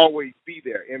nature to always be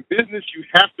there. In business, you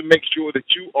have to make sure that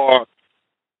you are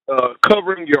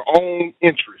covering your own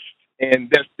interest, and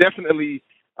that's definitely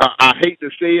I hate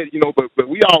to say it, but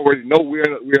we already know we're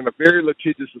in a very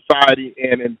litigious society,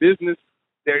 and in business,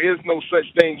 there is no such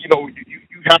thing. You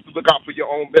have to look out for your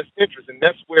own best interest, and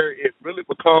that's where it really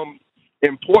becomes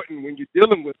important when you're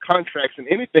dealing with contracts and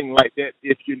anything like that.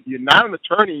 If you're not an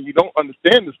attorney and you don't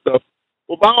understand the stuff,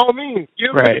 well, by all means,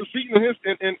 give Mr. Seaton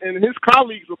and his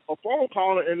colleagues a phone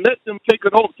call and let them take a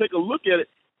look at it,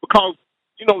 because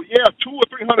 $200 or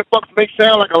 $300 may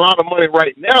sound like a lot of money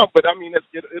right now, but I mean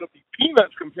it'll be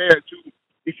peanuts compared to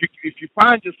if you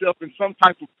find yourself in some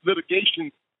type of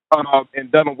litigation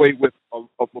and done away with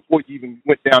before you even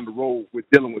went down the road with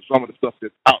dealing with some of the stuff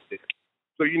that's out there.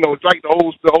 So it's like the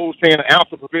old saying, an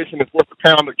ounce of prevention is worth a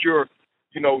pound of cure.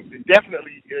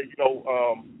 Definitely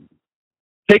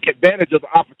take advantage of the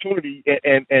opportunity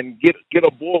and get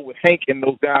aboard with Hank and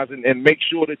those guys and make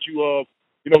sure that you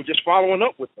just following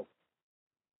up with them.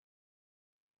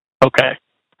 Okay.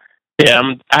 Yeah,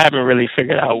 I haven't really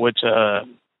figured out which broker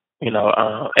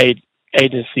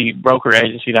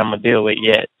agency that I'm gonna deal with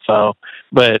yet. So,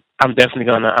 but I'm definitely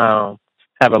gonna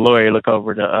have a lawyer look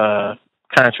over the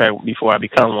contract before I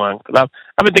become one, because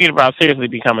I've been thinking about seriously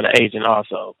becoming an agent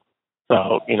also.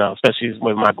 So, especially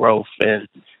with my growth and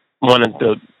wanting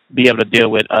to be able to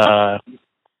deal with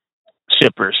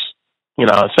shippers.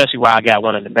 Especially while I got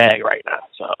one in the bag right now.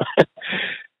 So.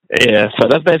 Yeah, so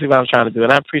that's basically what I'm trying to do,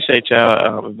 and I appreciate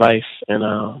y'all advice, and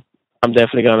I'm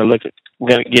definitely gonna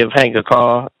give Hank a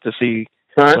call to see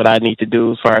what I need to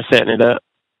do as far as setting it up.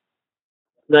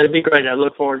 That'd be great. I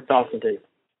look forward to talking to you.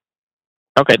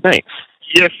 Okay, thanks.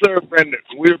 Yes, sir, Brendan.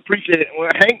 We appreciate it.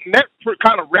 Well, Hank, that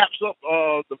kind of wraps up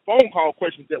the phone call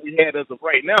questions that we had as of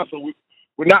right now. So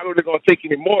we're not really going to take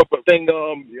any more. But I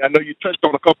know you touched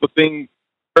on a couple of things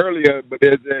earlier, but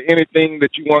is there anything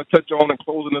that you want to touch on in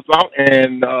closing us out?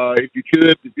 And if you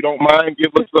don't mind,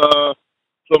 give us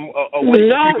some way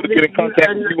for people to get in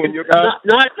contact with you and your guys.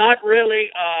 Not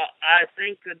really. I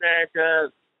think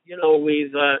that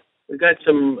we've got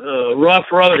some rough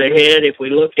road ahead if we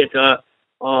look at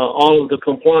all of the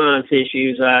compliance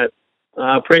issues. I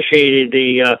appreciated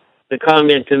the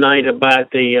comment tonight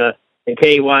about the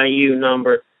KYU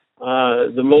number.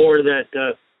 The more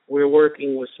that we're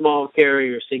working with small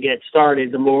carriers to get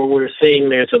started, the more we're seeing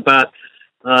there's about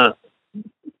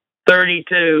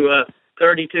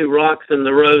 32 rocks in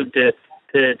the road to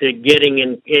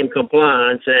getting in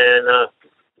compliance. And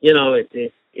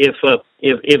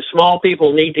if small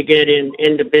people need to get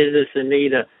into business and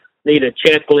need a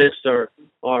checklist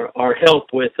or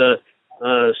help with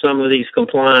some of these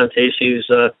compliance issues,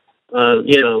 tell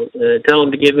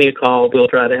them to give me a call. We'll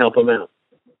try to help them out.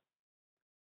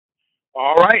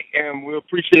 All right, and we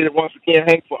appreciate it once again,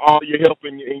 Hank, for all your help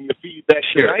and your feedback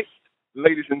tonight.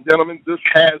 Ladies and gentlemen, this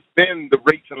has been the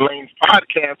Rates and Lanes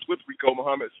podcast with Rico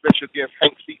Muhammad, special guest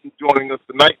Hank Seaton joining us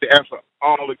tonight to answer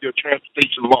all of your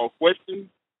transportation law questions.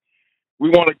 We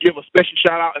want to give a special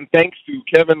shout-out and thanks to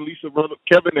Kevin and Lisa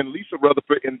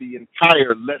Rutherford and the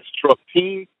entire Let's Truck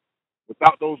team.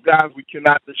 Without those guys, the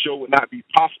show would not be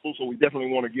possible, so we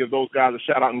definitely want to give those guys a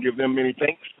shout-out and give them many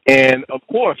thanks. And, of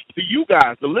course, to you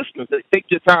guys, the listeners, that take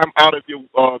your time out of your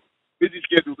busy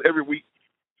schedules every week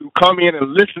to come in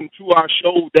and listen to our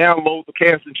show, download the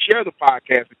cast, and share the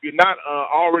podcast. If you're not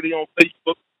already on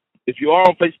Facebook, if you are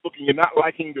on Facebook and you're not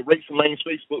liking the Rates and Lanes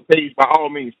Facebook page, by all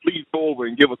means, please go over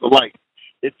and give us a like.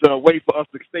 It's a way for us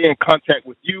to stay in contact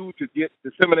with you, to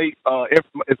disseminate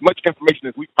as much information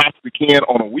as we possibly can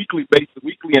on a weekly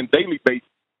and daily basis,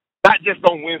 not just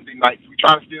on Wednesday nights. We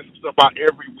try to send some stuff out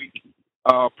every week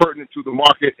pertinent to the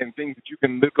market and things that you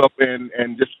can look up and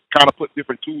just kind of put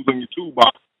different tools in your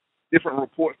toolbox, different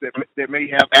reports that may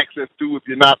have access to. If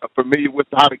you're not familiar with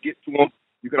how to get to them,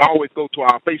 you can always go to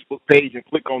our Facebook page and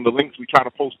click on the links. We try to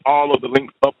post all of the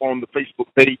links up on the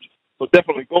Facebook page. So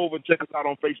definitely go over and check us out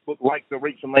on Facebook, like the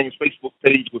Rates and Lanes Facebook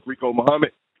page with Rico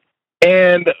Muhammad.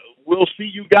 And we'll see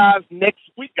you guys next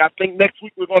week. I think next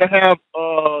week we're going to have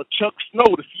Chuck Snow,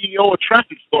 the CEO of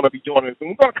Traffic, is going to be joining us.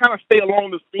 And we're going to kind of stay along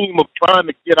this theme of trying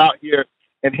to get out here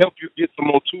and help you get some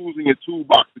more tools in your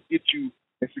toolbox to get you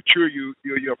and secure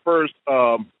your first.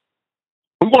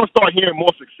 We want to start hearing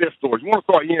more success stories. We want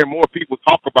to start hearing more people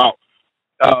talk about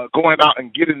going out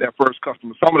and getting their first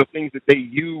customer, some of the things that they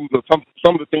use or some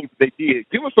of the things that they did.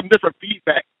 Give us some different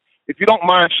feedback. If you don't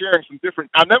mind sharing some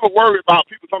different, I never worry about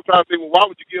people sometimes say, well, why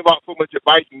would you give out so much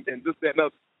advice and this, that, and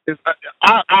other.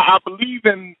 I believe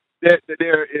in that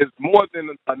there is more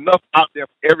than enough out there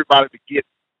for everybody to get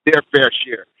their fair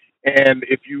share. And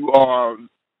if you are,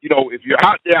 if you're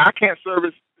out there, I can't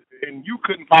service, and you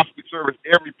couldn't possibly service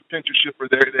every potential shipper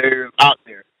there is out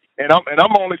there. And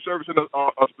I'm only servicing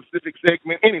a specific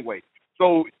segment anyway.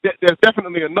 So there's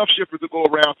definitely only enough shippers to go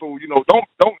around. So,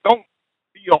 don't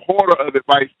be a hoarder of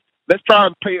advice. Let's try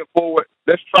and pay it forward.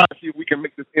 Let's try to see if we can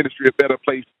make this industry a better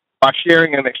place by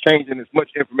sharing and exchanging as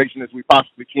much information as we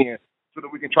possibly can so that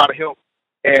we can try to help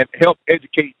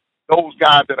educate those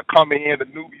guys that are coming in, the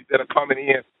newbies that are coming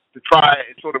in, to try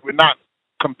so that we're not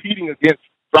competing against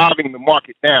driving the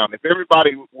market down. If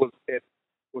everybody was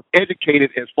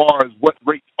educated as far as what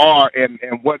rates are and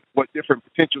what different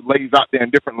potential lays out there in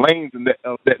different lanes and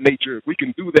of that nature, if we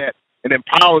can do that and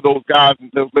empower those guys and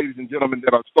those ladies and gentlemen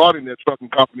that are starting their trucking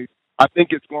companies, I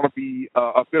think it's going to be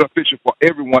beneficial for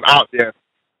everyone out there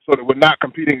so that we're not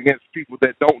competing against people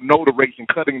that don't know the rates and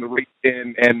cutting the rates.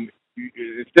 And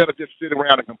instead of just sitting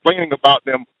around and complaining about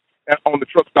them on the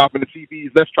truck stop and the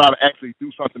TVs, let's try to actually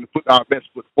do something to put our best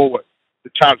foot forward to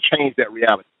try to change that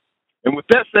reality. And with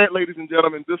that said, ladies and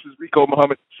gentlemen, this is Rico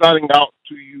Muhammad signing out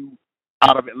to you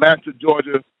out of Atlanta,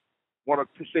 Georgia. Want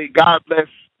to say God bless.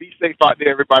 Be safe out there,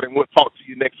 everybody, and we'll talk to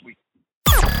you next week.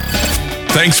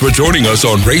 Thanks for joining us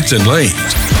on Rates and Lanes.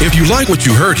 If you like what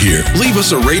you heard here, leave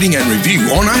us a rating and review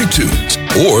on iTunes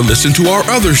or listen to our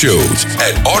other shows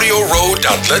at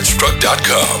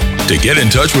audioroad.letstruck.com. To get in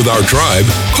touch with our tribe,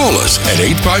 call us at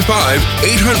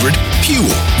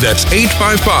 855-800-FUEL. That's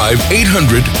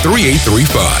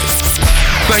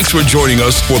 855-800-3835. Thanks for joining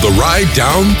us for the ride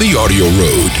down the audio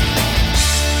road.